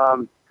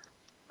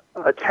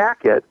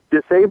attack it,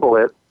 disable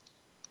it,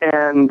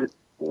 and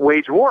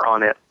wage war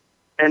on it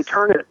and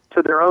turn it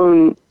to their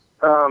own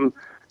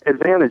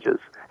advantages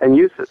and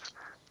uses.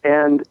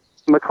 And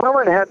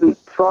McClellan hadn't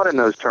thought in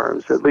those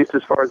terms, at least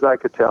as far as I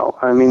could tell.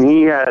 I mean,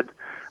 he had,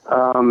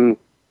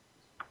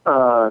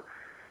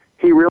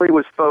 he really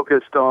was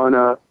focused on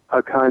a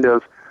kind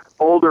of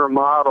older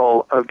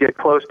model of get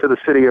close to the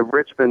city of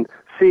Richmond,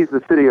 sees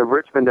the city of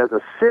Richmond as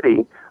a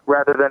city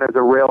rather than as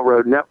a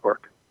railroad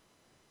network.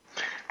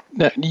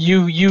 Now,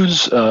 you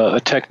use a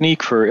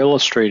technique for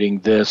illustrating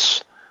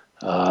this,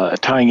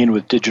 tying in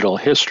with digital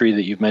history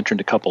that you've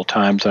mentioned a couple of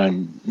times,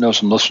 and I know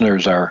some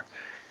listeners are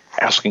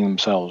asking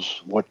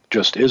themselves, what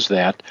just is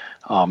that?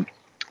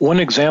 One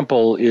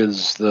example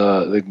is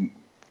the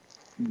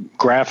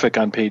graphic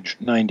on page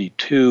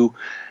 92.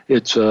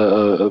 It's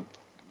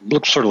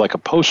looks sort of like a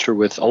poster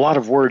with a lot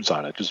of words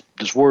on it,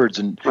 just words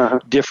in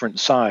different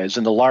size.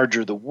 And the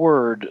larger the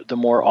word,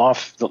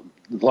 the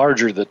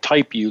larger the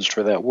type used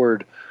for that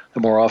word, the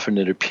more often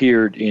it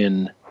appeared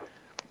in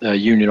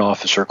Union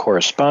officer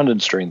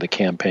correspondence during the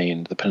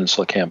campaign, the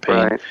Peninsula Campaign.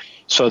 Right.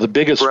 So the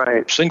biggest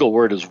single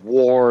word is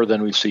war.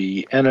 Then we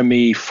see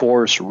enemy,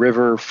 force,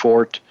 river,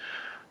 fort,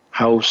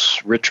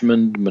 house,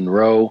 Richmond,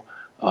 Monroe.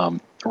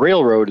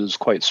 Railroad is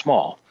quite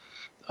small.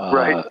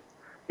 Right.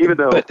 Even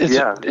though,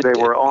 they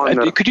were on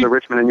the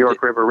Richmond and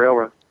York River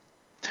Railroad.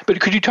 But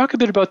could you talk a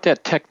bit about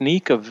that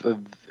technique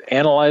of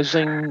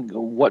analyzing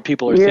what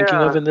people are thinking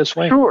of in this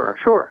way?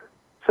 Sure.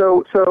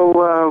 So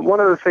one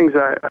of the things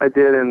I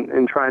did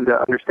in trying to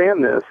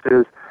understand this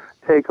is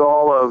take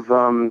all of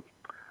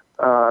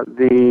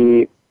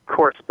the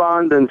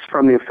correspondence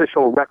from the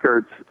official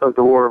records of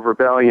the War of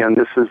Rebellion.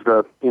 This is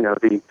the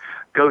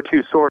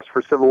go-to source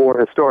for Civil War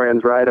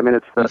historians, right? I mean,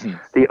 it's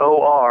the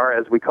OR,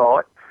 as we call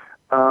it,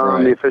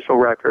 the official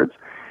records.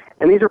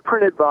 And these are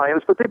printed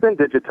volumes, but they've been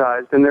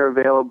digitized, and they're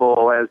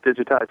available as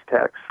digitized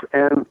text.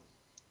 And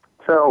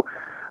so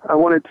I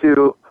wanted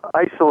to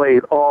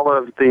isolate all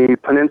of the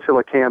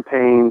Peninsula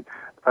Campaign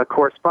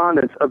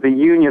correspondence of the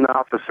Union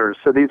officers.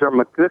 So this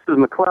is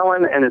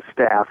McClellan and his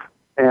staff.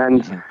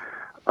 And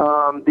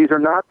these are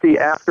not the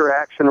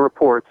after-action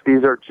reports.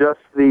 These are just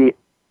the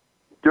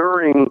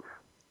during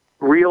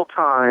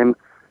real-time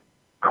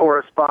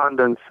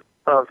correspondence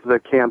of the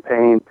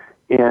campaign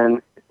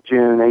in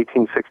June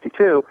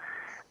 1862,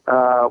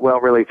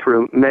 really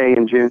through May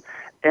and June.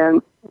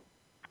 And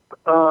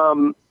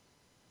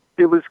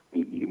it was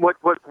what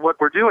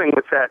we're doing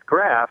with that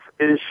graph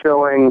is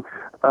showing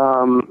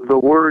the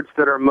words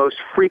that are most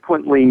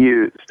frequently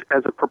used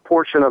as a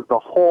proportion of the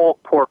whole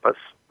corpus,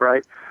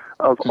 right,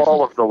 of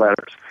all of the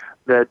letters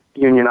that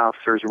Union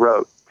officers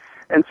wrote.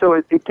 And so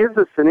it gives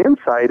us an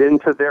insight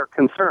into their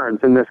concerns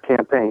in this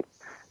campaign.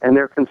 And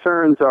their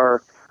concerns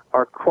are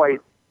quite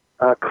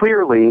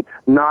clearly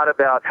not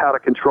about how to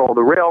control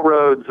the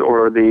railroads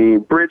or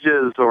the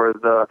bridges or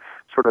the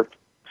sort of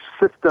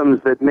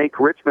systems that make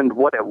Richmond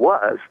what it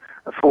was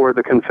for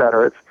the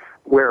Confederates,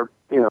 where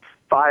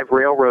 5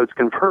 railroads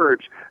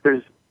converge.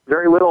 There's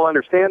very little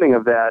understanding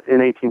of that in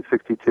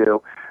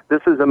 1862.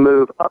 This is a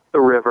move up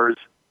the rivers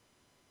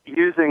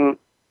using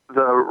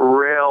the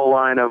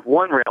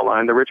one rail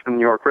line, the Richmond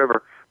and York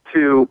River,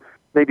 to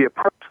maybe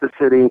approach the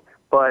city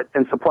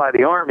and supply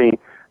the Army,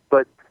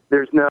 but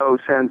there's no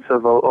sense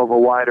of a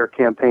wider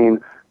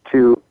campaign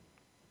to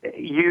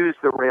use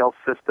the rail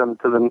system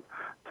to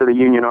the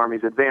Union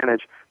Army's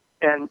advantage.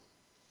 And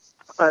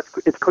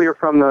it's clear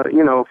from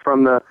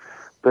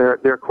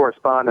their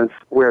correspondence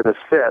where this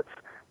fits.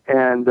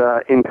 And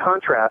in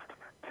contrast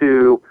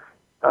to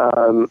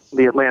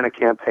the Atlanta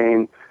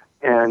campaign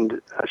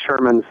and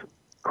Sherman's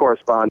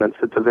correspondence,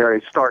 it's a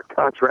very stark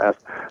contrast.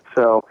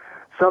 So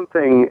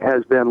something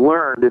has been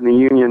learned in the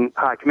Union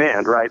High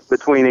Command, right,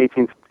 between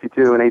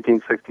 1862 and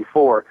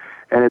 1864,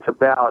 and it's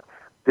about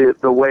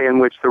the way in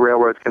which the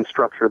railroads can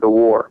structure the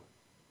war.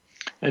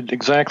 And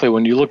exactly.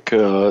 When you look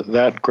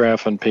that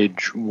graph on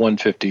page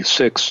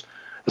 156,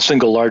 the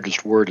single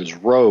largest word is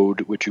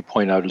road, which you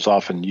point out is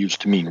often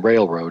used to mean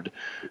railroad.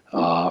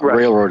 Right.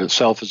 Railroad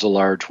itself is a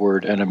large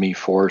word, enemy,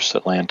 force,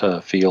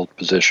 Atlanta, field,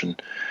 position.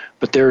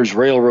 But there's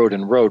railroad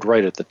and road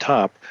right at the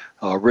top.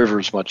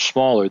 River's much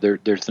smaller.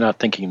 They're not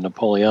thinking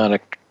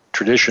Napoleonic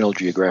traditional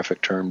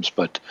geographic terms,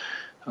 but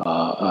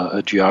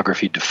a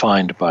geography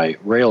defined by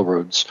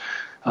railroads.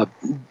 I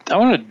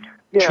want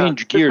to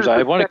change gears.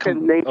 I want to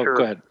come. Nature,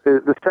 go ahead.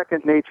 The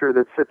second nature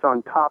that sits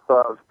on top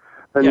of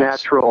the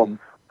natural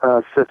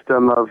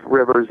system of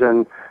rivers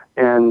and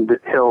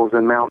hills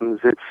and mountains.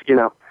 It's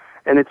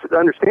and it's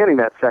understanding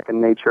that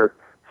second nature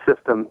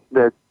system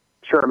that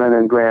Sherman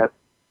and Grant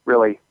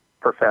really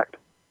perfect.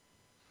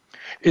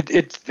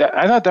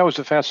 I thought that was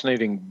a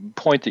fascinating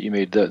point that you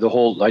made. The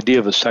whole idea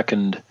of a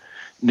second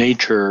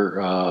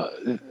nature,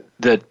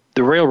 that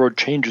the railroad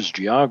changes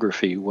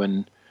geography.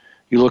 When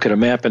you look at a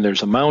map and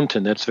there's a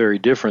mountain, that's very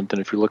different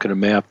than if you look at a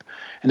map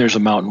and there's a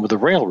mountain with a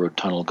railroad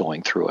tunnel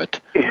going through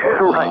it.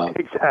 Right,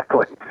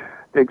 exactly.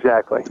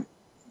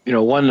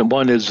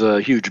 One is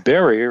a huge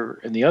barrier,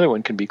 and the other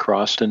one can be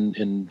crossed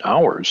in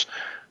hours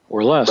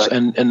or less.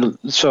 Right. And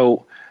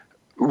so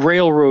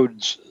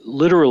railroads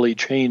literally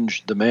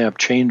change the map,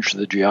 change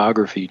the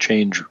geography,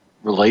 change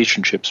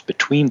relationships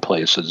between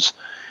places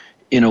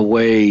in a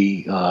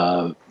way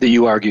that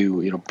you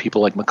argue,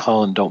 people like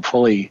McClellan don't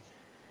fully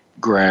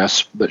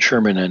grasp, but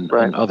Sherman and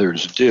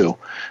others do.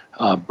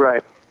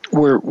 Right.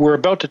 We're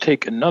about to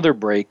take another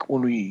break.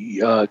 When we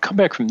come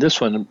back from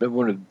this one, I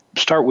want to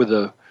start with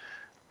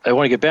I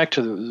want to get back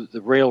to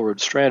the railroad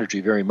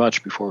strategy very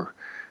much before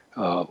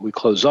we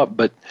close up.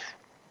 But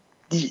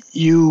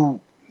you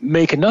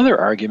make another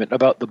argument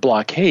about the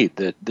blockade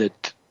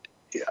that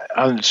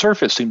on the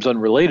surface seems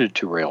unrelated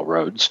to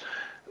railroads,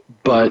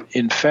 but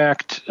in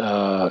fact,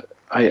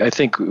 I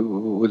think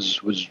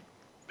was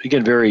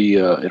again very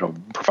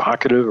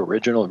provocative,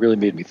 original. It really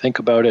made me think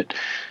about it.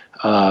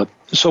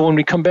 So when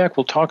we come back,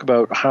 we'll talk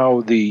about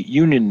how the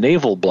Union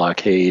naval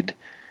blockade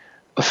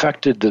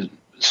affected the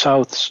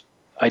South's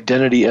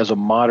identity as a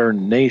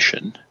modern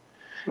nation.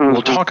 Mm-hmm.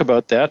 We'll talk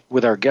about that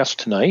with our guest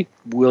tonight,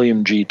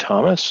 William G.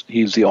 Thomas.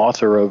 He's the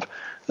author of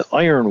The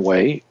Iron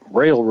Way,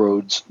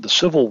 Railroads, the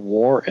Civil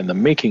War, and the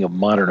Making of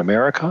Modern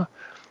America.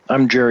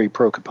 I'm Jerry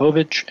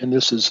Prokopowicz, and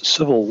this is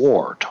Civil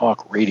War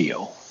Talk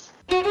Radio.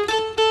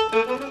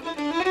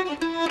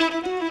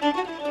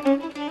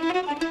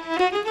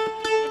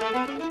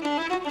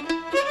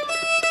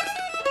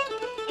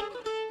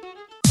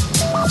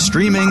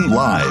 Streaming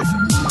live,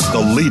 the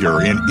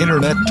leader in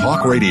Internet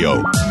Talk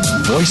Radio,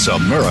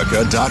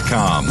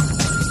 VoiceAmerica.com.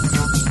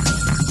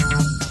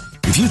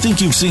 If you think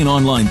you've seen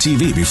online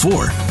TV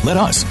before, let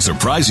us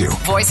surprise you.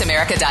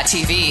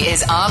 VoiceAmerica.tv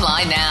is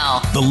online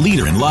now. The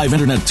leader in live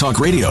Internet Talk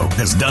Radio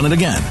has done it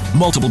again.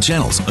 Multiple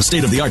channels, a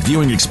state-of-the-art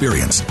viewing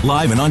experience,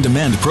 live and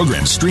on-demand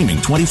programs streaming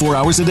 24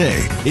 hours a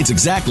day. It's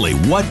exactly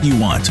what you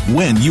want,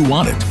 when you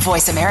want it.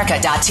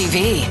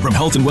 VoiceAmerica.tv. From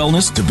health and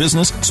wellness to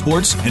business,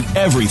 sports, and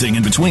everything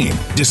in between.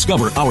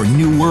 Discover our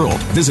new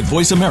world. Visit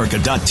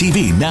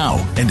VoiceAmerica.tv now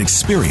and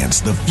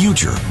experience the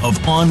future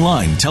of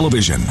online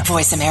television.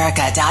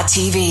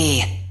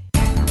 VoiceAmerica.tv.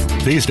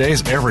 These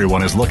days,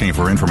 everyone is looking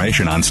for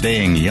information on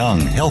staying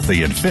young,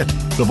 healthy, and fit.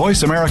 The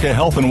Voice America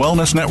Health and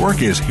Wellness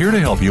Network is here to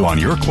help you on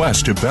your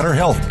quest to better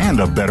health and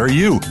a better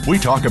you. We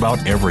talk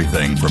about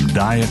everything from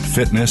diet,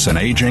 fitness, and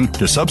aging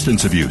to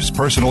substance abuse,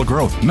 personal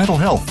growth, mental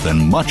health,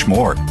 and much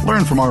more.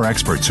 Learn from our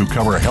experts who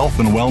cover health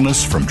and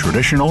wellness from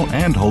traditional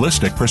and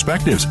holistic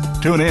perspectives.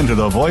 Tune in to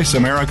the Voice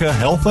America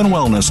Health and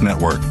Wellness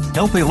Network.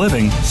 Healthy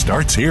living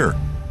starts here.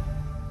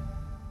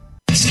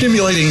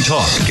 Stimulating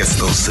talk gets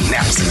those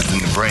synapses in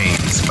the brain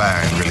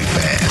firing really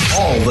fast.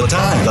 All the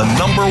time. The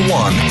number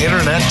one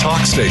Internet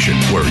talk station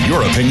where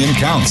your opinion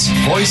counts.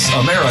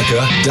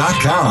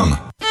 VoiceAmerica.com.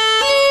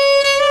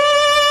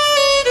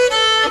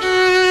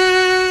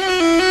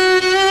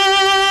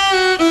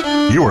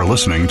 You are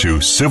listening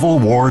to Civil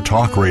War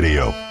Talk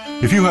Radio.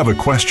 If you have a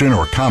question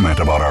or comment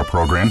about our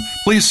program,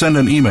 please send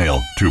an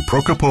email to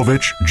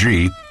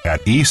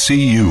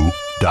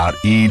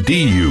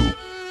prokopowiczg@ecu.edu.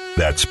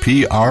 That's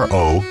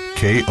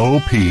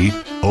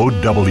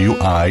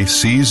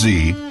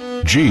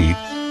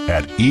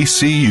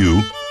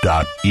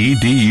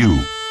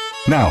PROKOPOWICZG@ecu.edu.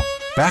 Now,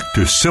 back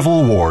to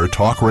Civil War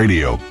Talk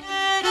Radio.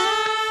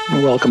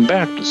 Welcome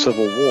back to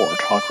Civil War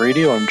Talk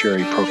Radio. I'm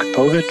Jerry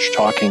Prokopowicz,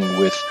 talking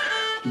with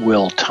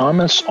Will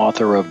Thomas,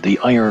 author of The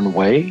Iron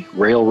Way,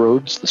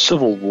 Railroads, the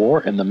Civil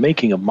War, and the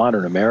Making of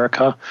Modern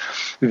America.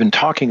 We've been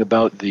talking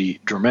about the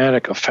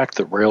dramatic effect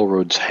that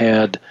railroads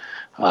had,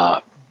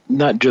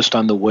 not just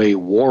on the way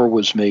war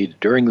was made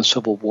during the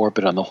Civil War,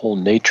 but on the whole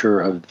nature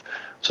of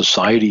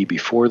society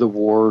before the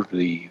war,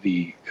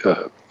 the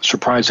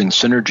surprising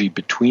synergy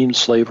between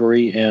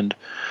slavery and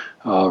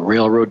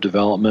railroad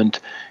development,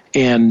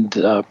 and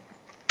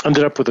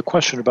ended up with a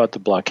question about the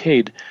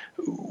blockade.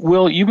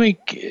 Will, you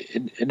make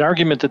an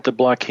argument that the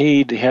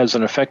blockade has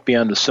an effect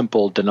beyond the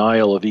simple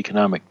denial of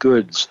economic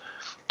goods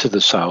to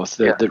the South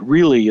that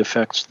really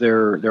affects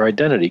their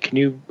identity. Can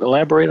you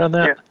elaborate on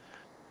that?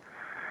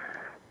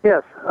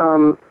 Yes.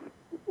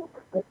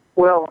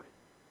 Well,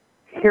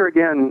 here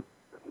again,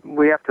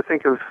 we have to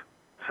think of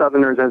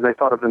Southerners as they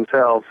thought of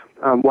themselves,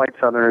 white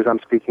Southerners I'm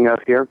speaking of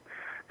here,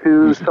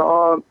 who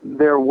saw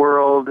their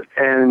world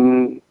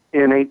in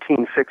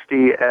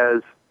 1860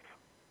 as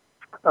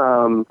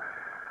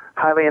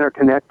highly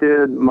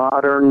interconnected,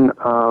 modern,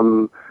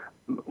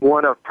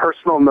 one of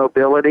personal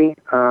mobility.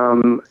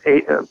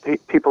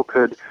 People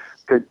could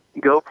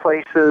go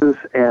places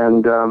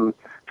and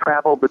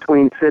travel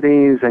between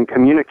cities and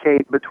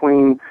communicate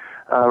between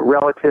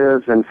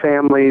relatives and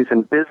families,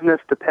 and business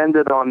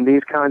depended on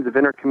these kinds of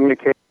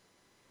intercommunication.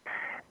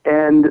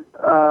 And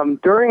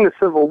during the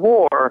Civil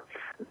War,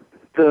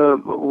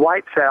 the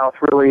white South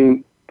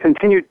really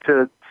continued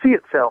to see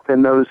itself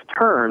in those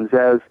terms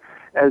as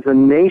a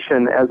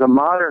nation, as a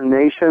modern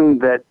nation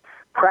that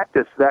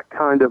practiced that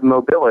kind of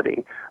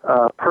mobility,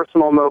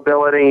 personal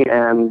mobility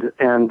and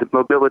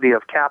mobility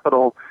of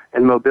capital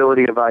and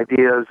mobility of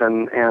ideas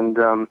and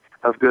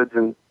of goods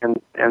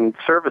and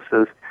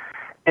services.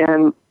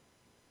 And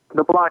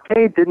the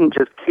blockade didn't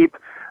just keep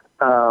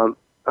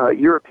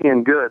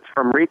European goods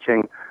from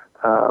reaching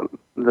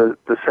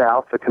the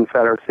South, the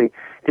Confederacy.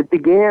 It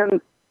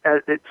began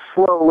it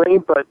slowly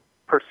but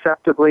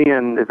perceptibly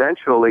and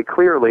eventually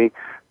clearly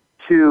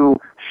to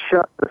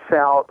shut the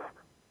South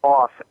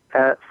off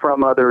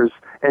from others,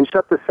 and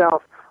shut the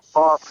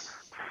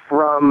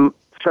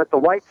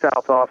white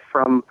South off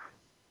from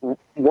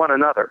one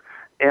another.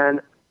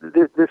 And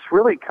this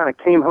really kind of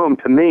came home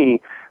to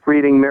me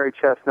reading Mary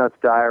Chestnut's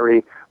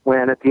diary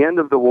when at the end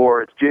of the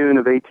war, it's June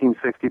of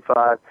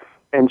 1865,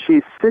 and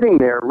she's sitting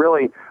there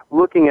really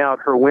looking out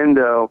her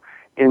window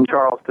in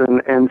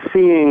Charleston and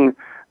seeing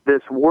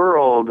this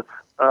world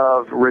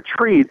of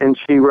retreat, and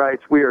she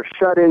writes, "We are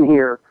shut in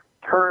here,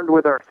 turned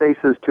with our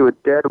faces to a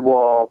dead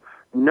wall,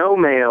 no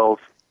mails.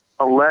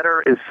 A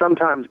letter is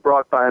sometimes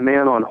brought by a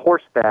man on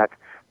horseback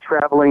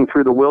traveling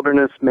through the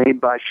wilderness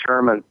made by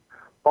Sherman.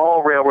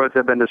 All railroads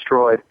have been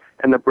destroyed,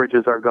 and the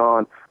bridges are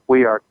gone.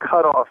 We are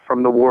cut off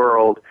from the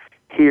world,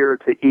 here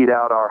to eat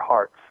out our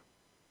hearts."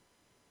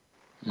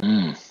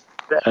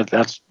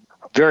 That's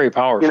very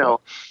powerful. You know,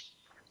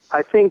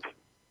 I think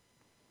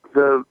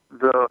the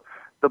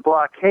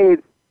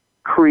blockade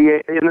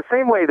create, in the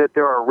same way that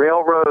there are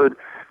railroad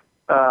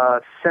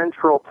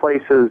central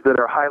places that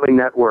are highly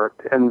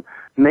networked and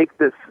make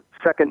this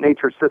second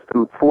nature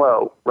system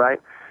flow,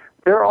 right?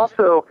 There are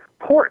also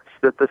ports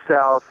that the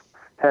South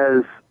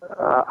has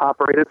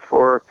operated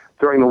for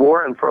during the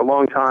war and for a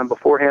long time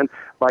beforehand,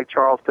 like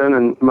Charleston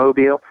and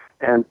Mobile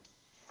and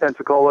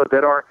Pensacola,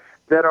 that are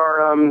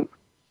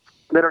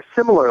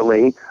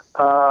similarly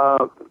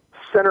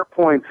center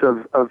points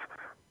of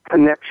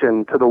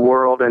connection to the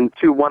world and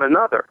to one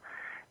another.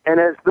 And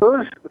as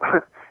those,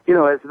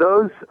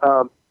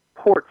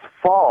 ports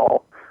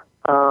fall,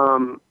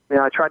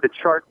 I tried to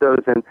chart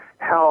those and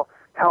how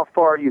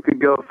far you could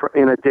go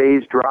in a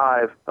day's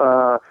drive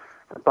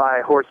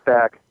by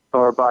horseback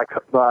or by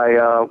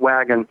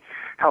wagon,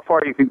 how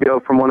far you could go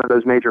from one of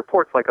those major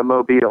ports like a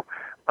Mobile.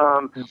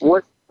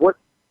 What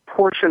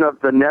portion of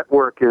the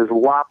network is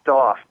lopped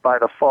off by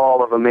the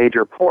fall of a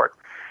major port?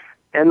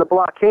 And the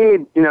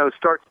blockade,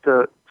 starts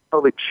to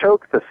slowly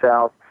choke the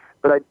South,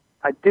 but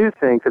I do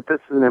think that this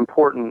is an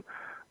important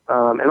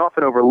and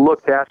often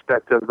overlooked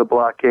aspect of the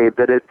blockade,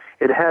 that it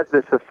has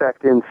this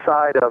effect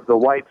inside of the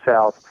white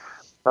South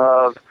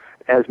of,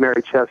 as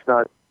Mary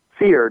Chestnut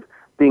feared,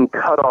 being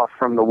cut off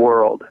from the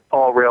world,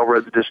 all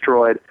railroads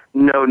destroyed,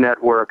 no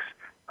networks,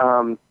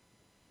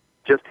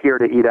 just here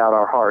to eat out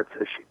our hearts,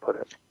 as she put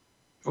it.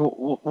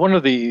 One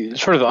of the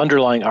sort of the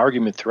underlying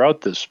argument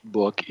throughout this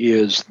book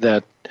is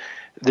that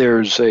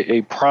there's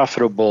a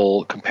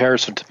profitable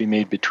comparison to be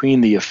made between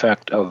the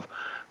effect of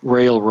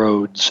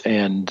railroads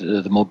and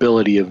the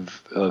mobility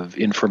of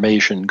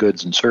information,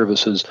 goods, and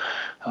services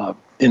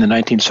in the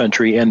 19th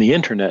century and the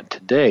Internet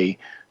today.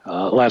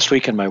 Last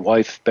weekend, my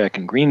wife back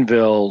in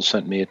Greenville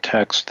sent me a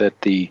text that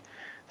it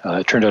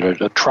turned out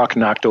a truck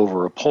knocked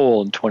over a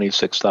pole and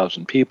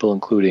 26,000 people,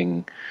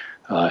 including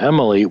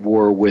Emily,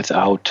 were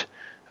without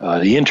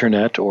the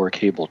Internet or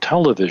cable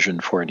television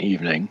for an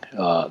evening.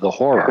 The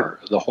horror.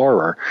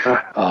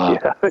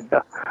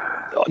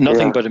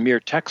 Nothing but a mere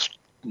text,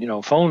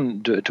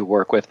 phone to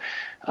work with.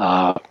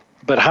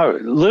 But how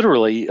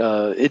literally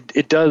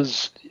it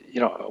does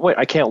wait,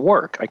 I can't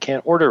work. I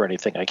can't order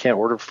anything. I can't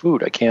order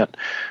food. I can't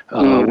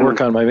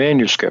work on my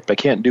manuscript. I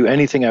can't do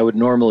anything I would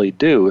normally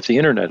do if the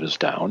internet is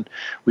down.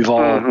 We've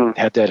all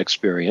had that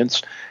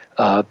experience.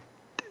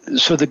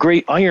 So the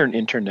great iron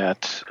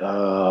internet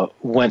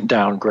went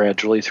down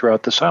gradually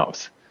throughout the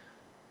South.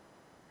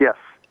 Yes.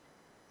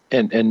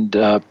 And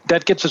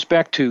that gets us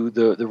back to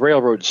the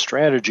railroad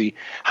strategy.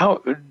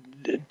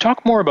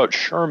 Talk more about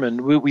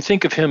Sherman. We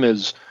think of him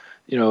as,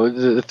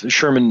 the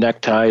Sherman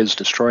neckties,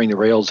 destroying the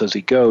rails as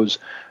he goes.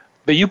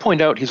 But you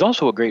point out he's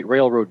also a great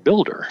railroad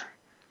builder.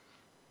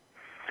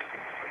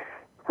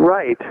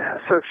 Right.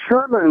 So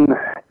Sherman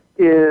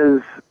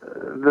is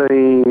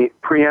the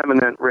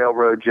preeminent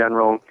railroad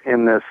general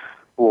in this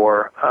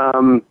war,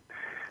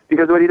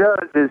 because what he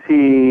does is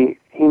he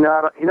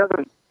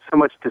doesn't so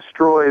much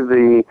destroy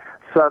the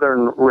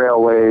Southern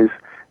railways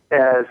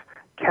as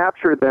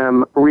capture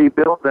them,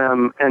 rebuild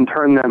them, and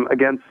turn them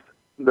against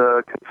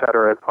the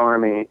Confederate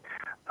Army,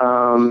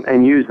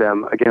 and use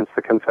them against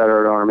the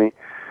Confederate Army.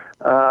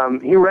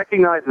 He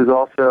recognizes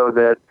also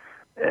that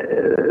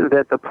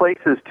the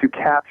places to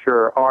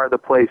capture are the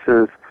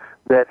places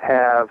that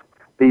have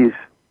these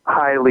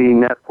highly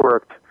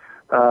networked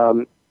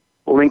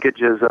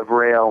linkages of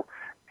rail,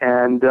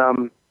 and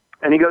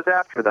he goes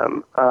after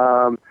them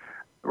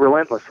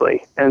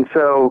relentlessly. And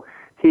so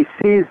he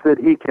sees that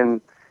he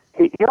can.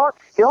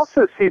 He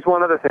also sees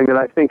one other thing that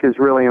I think is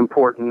really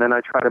important, and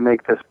I try to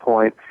make this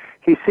point.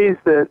 He sees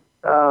that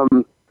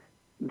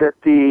that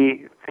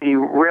the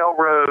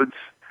railroads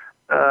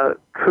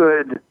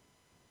could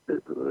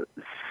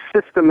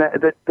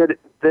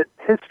that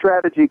his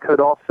strategy could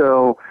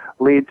also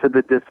lead to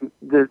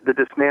the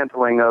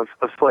dismantling of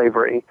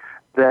slavery.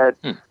 That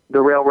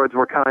the railroads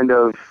were kind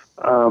of,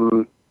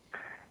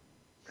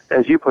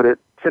 as you put it,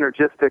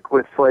 synergistic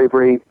with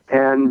slavery,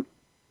 and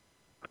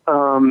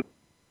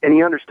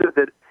he understood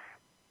that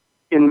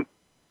in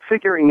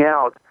figuring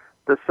out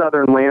the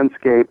Southern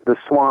landscape, the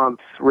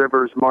swamps,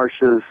 rivers,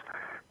 marshes,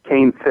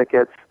 cane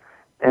thickets,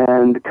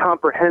 and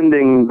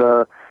comprehending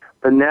the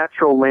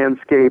natural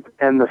landscape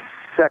and the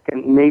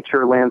second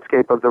nature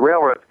landscape of the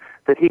railroads,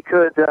 that he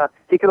could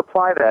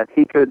apply that.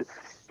 He could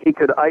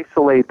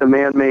isolate the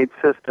man-made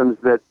systems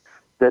that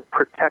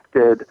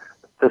protected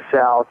the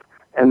South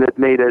and that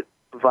made it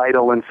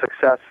vital and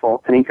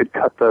successful, and he could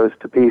cut those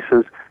to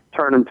pieces,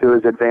 turn them to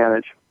his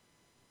advantage.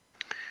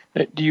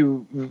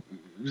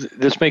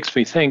 This makes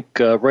me think,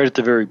 right at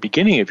the very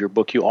beginning of your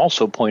book, you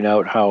also point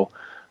out how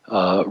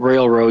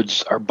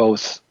railroads are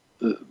both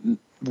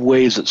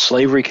ways that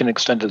slavery can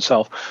extend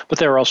itself, but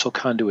they're also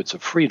conduits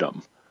of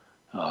freedom.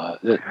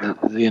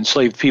 The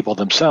enslaved people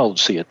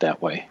themselves see it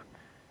that way.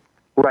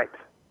 Right.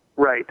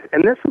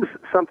 And this is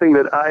something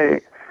that I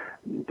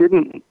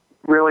didn't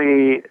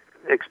really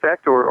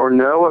expect or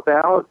know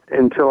about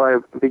until I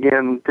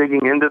began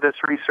digging into this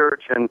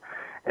research and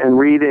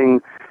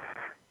reading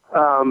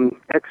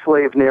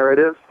ex-slave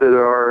narratives that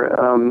are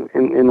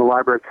in the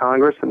Library of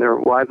Congress, and they're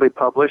widely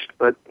published.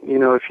 But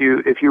if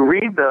you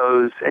read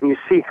those and you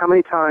see how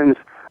many times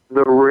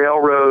the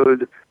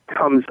railroad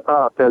comes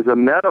up as a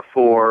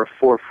metaphor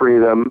for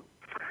freedom,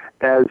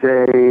 as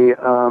a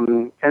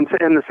and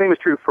the same is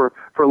true for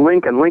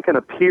Lincoln. Lincoln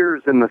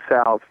appears in the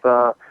South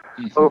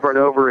over and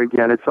over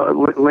again.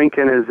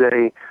 Lincoln is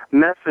a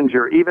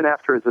messenger. Even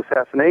after his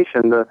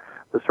assassination, the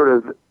sort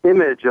of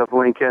image of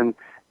Lincoln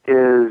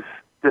is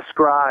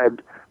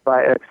described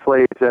by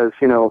ex-slaves as,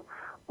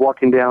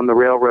 walking down the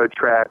railroad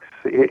tracks.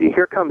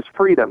 Here comes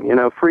freedom,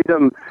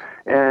 freedom,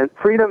 and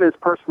freedom is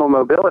personal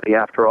mobility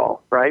after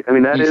all, right? I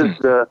mean, that is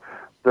the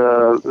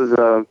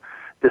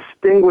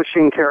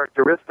distinguishing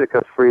characteristic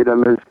of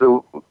freedom is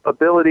the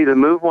ability to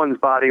move one's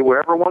body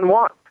wherever one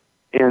wants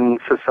in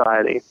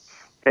society.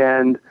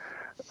 And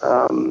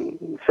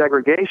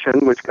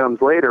segregation, which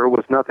comes later,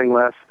 was nothing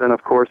less than,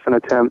 of course, an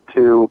attempt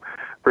to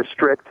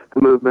restrict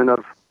the movement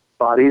of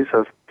bodies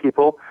of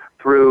people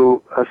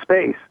through a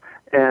space.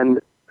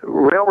 And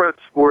railroads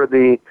were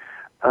the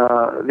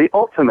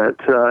ultimate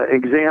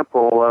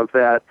example of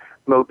that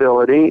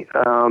mobility,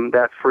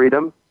 that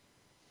freedom.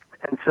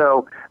 And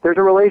so there's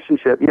a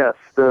relationship. Yes,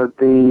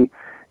 the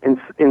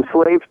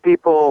enslaved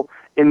people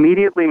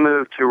immediately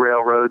moved to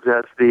railroads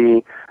as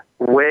the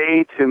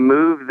way to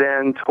move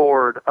then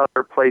toward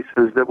other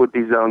places that would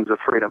be zones of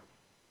freedom.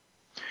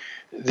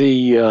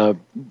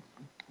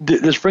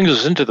 This brings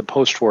us into the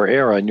post-war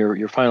era, and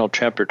your final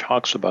chapter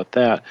talks about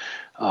that.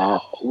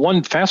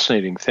 One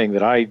fascinating thing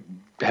that I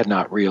had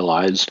not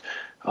realized,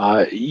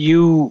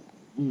 you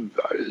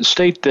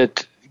state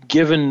that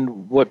given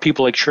what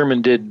people like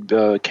Sherman did,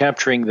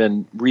 capturing,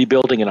 then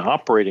rebuilding and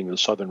operating the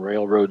Southern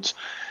railroads,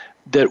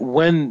 that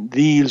when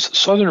these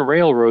Southern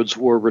railroads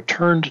were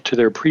returned to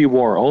their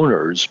pre-war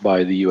owners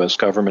by the U.S.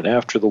 government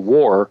after the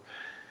war,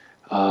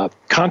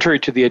 contrary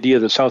to the idea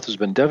the South has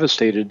been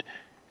devastated,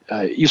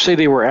 you say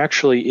they were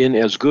actually in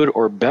as good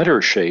or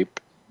better shape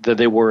than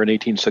they were in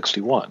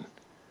 1861.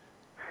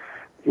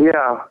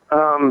 Yeah.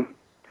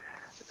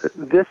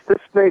 This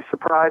may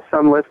surprise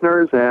some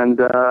listeners, and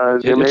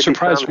there may be some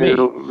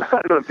who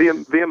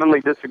vehemently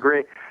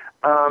disagree.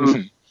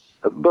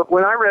 But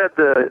when I read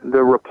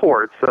the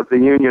reports of the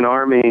Union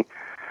Army,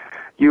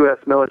 U.S.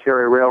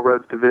 Military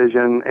Railroads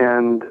Division,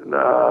 and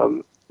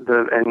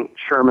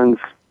Sherman's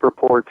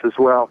reports as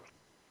well,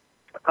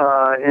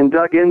 and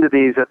dug into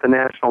these at the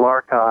National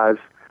Archives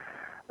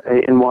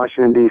in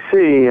Washington,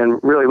 D.C.,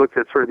 and really looked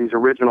at sort of these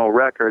original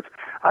records,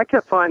 I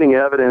kept finding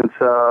evidence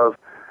of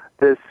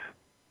this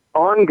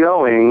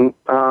ongoing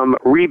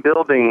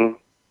rebuilding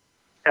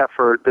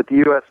effort that the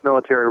U.S.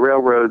 military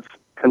railroads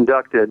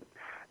conducted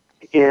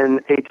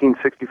in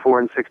 1864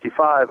 and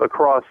 65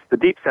 across the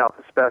Deep South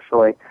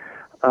especially,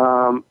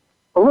 a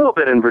little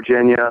bit in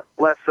Virginia,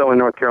 less so in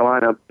North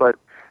Carolina, but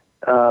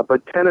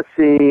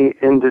Tennessee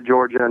into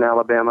Georgia and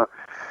Alabama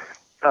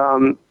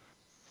and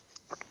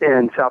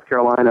South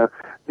Carolina.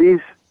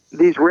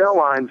 These rail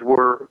lines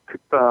were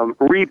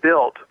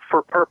rebuilt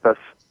for purpose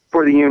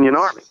for the Union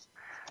Army,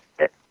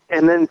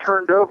 and then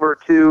turned over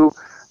to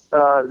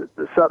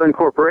the Southern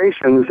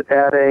corporations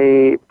at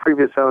a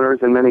previous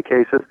owners in many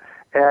cases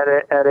at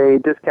a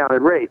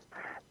discounted rate,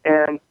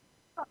 and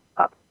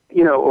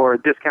or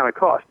a discounted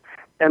cost.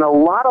 And a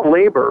lot of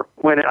labor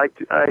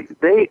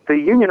the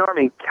Union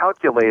Army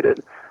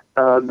calculated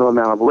the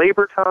amount of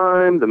labor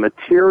time, the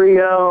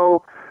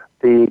material,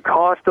 the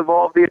cost of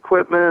all of the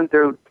equipment.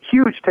 There are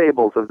huge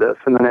tables of this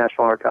in the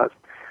National Archives,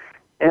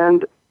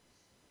 and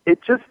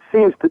it just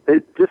seemed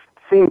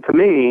to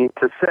me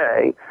to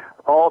say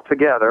all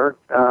together,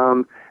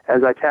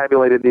 as I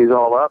tabulated these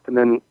all up and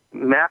then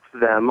mapped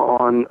them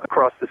on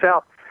across the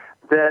South,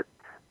 that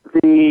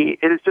it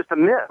is just a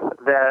myth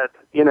that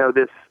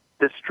this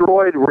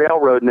destroyed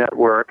railroad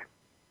network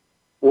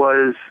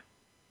was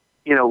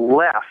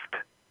left,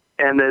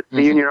 and that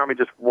the Union Army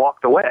just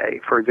walked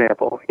away, for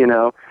example,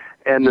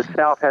 and the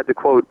South had to,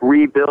 quote,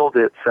 rebuild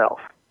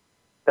itself.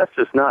 That's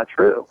just not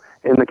true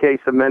in the case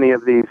of many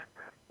of these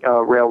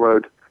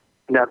railroad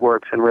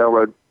networks and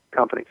railroad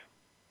companies.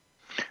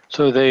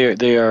 So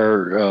they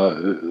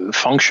are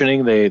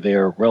functioning. They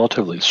are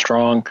relatively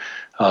strong.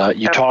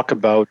 You talk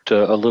about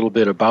a little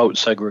bit about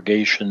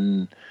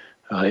segregation,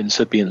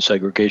 incipient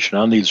segregation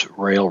on these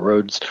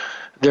railroads.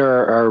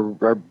 There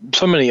are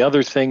so many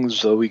other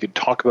things we could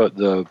talk about.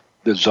 The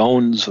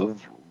zones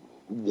of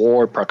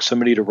war,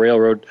 proximity to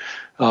railroad.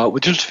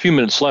 With just a few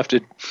minutes left,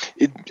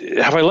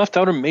 have I left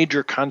out a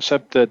major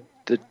concept that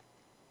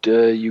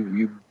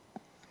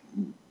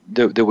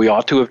we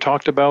ought to have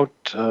talked about?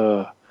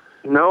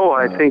 No,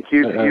 I think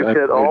you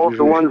hit all of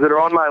the ones that are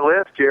on my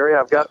list, Jerry.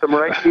 I've got them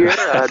right here.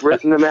 I'd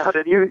written them out,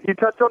 and you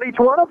touched on each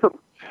one of them.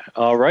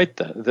 All right,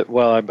 then.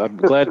 Well, I'm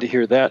glad to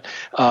hear that.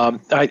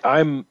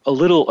 I'm a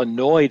little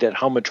annoyed at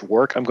how much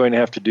work I'm going to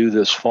have to do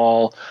this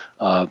fall,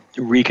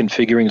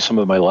 reconfiguring some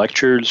of my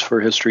lectures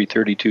for History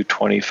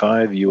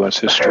 3225, U.S.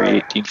 History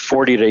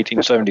 1840 to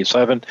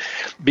 1877,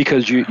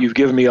 because you've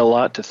given me a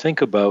lot to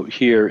think about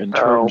here in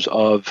terms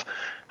of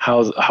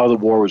how the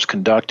war was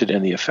conducted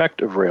and the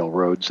effect of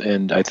railroads.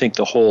 And I think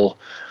the whole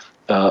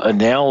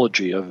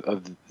analogy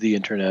of the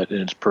Internet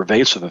and its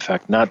pervasive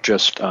effect, not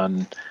just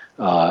on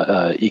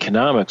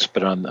economics,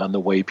 but on the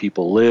way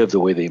people live, the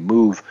way they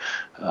move,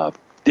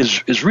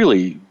 is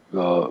really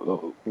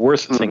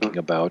worth thinking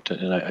about,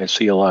 and I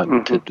see a lot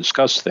to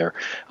discuss there.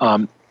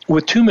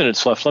 With 2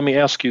 minutes left, let me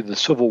ask you the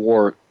Civil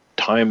War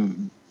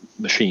time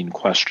machine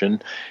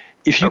question.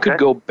 If you could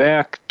go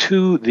back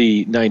to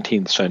the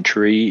 19th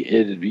century,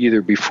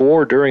 either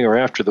before, during, or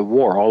after the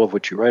war, all of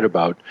which you write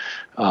about,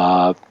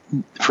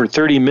 for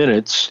 30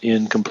 minutes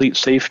in complete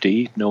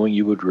safety, knowing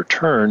you would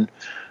return,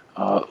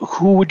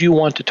 who would you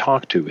want to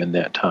talk to in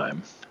that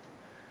time?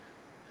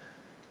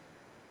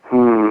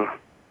 Who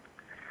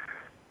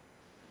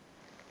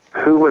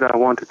would I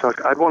want to talk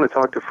to? I'd want to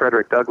talk to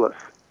Frederick Douglass.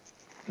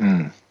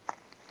 Yeah.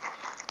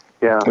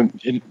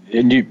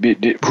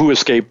 And who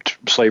escaped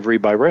slavery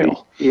by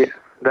rail? Yeah,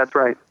 that's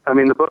right. I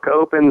mean, the book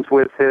opens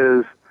with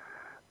his,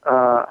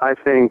 I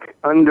think,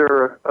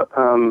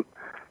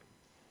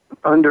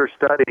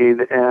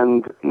 understudied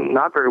and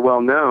not very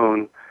well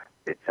known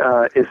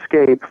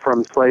escape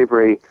from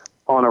slavery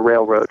on a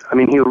railroad. I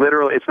mean, he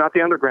literally, it's not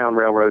the Underground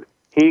Railroad.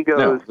 He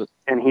goes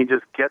and he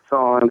just gets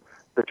on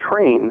the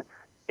train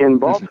in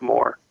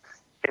Baltimore.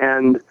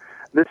 And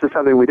this is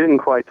something we didn't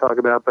quite talk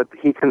about, but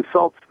he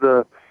consults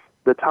the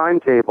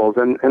timetables,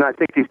 and I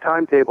think these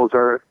timetables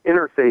are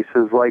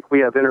interfaces like we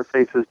have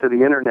interfaces to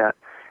the Internet.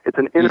 It's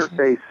an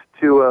interface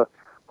to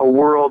a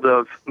world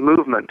of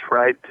movement,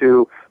 right,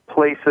 to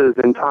places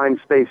and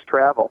time-space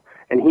travel.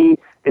 And he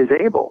is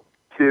able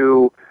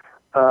to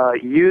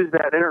use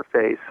that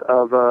interface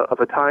of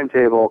a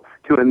timetable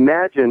to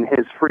imagine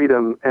his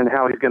freedom and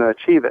how he's going to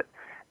achieve it.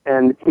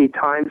 And he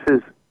times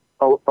his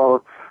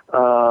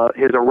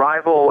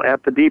arrival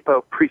at the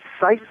depot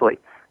precisely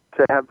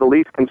to have the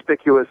least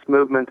conspicuous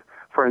movement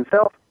for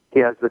himself. He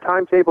has the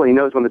timetable. He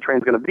knows when the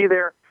train's going to be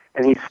there,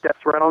 and he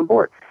steps right on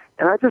board.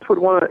 And I just would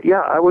want to,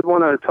 I would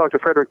want to talk to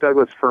Frederick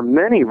Douglass for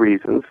many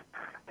reasons.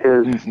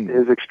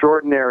 His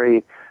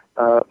extraordinary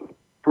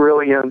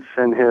brilliance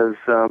and his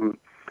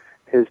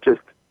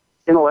just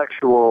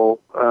intellectual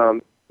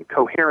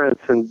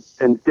coherence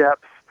and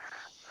depth,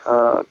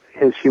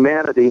 his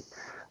humanity,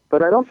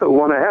 but I'd also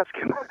want to ask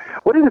him,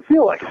 what did it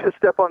feel like to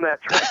step on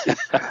that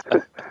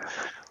train?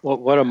 Well,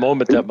 what a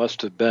moment that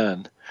must have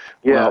been.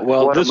 Yeah,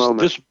 what a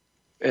moment.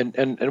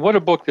 And what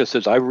a book this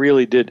is. I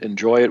really did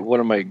enjoy it. One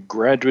of my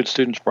graduate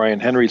students, Brian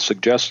Henry,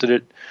 suggested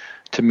it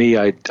to me.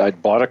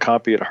 I'd bought a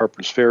copy at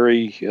Harper's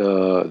Ferry,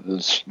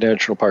 the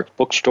National Park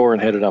bookstore,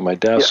 and had it on my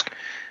desk,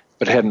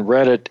 but hadn't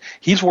read it.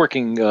 He's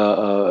working,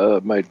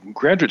 my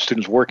graduate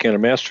student's working on a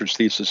master's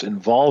thesis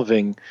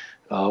involving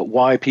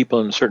why people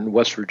in a certain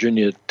West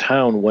Virginia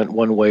town went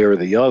one way or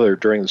the other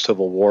during the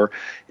Civil War,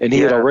 and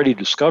he had already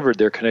discovered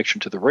their connection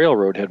to the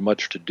railroad had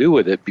much to do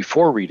with it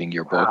before reading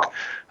your book.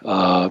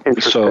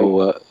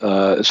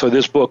 So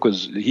this book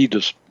he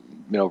just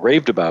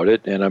raved about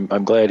it, and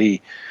I'm glad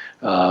he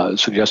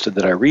suggested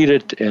that I read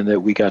it and that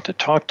we got to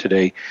talk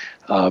today.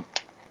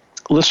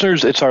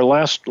 Listeners, it's our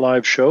last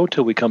live show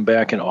till we come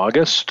back in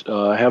August.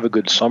 Have a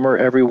good summer,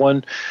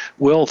 everyone.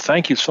 Will,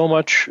 thank you so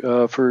much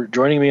for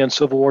joining me on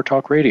Civil War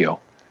Talk Radio.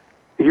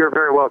 You're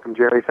very welcome,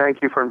 Jerry.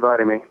 Thank you for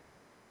inviting me.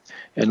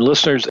 And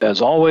listeners,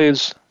 as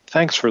always,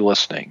 thanks for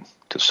listening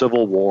to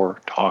Civil War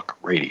Talk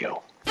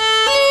Radio.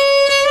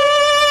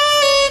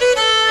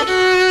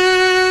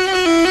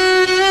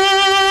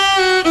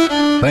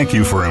 Thank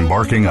you for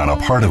embarking on a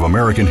part of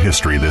American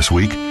history this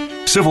week.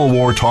 Civil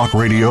War Talk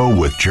Radio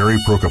with Jerry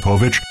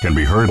Prokopowicz can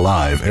be heard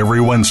live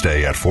every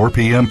Wednesday at 4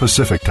 p.m.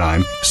 Pacific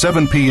Time,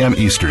 7 p.m.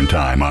 Eastern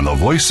Time on the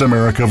Voice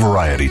America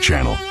Variety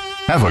Channel.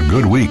 Have a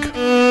good week.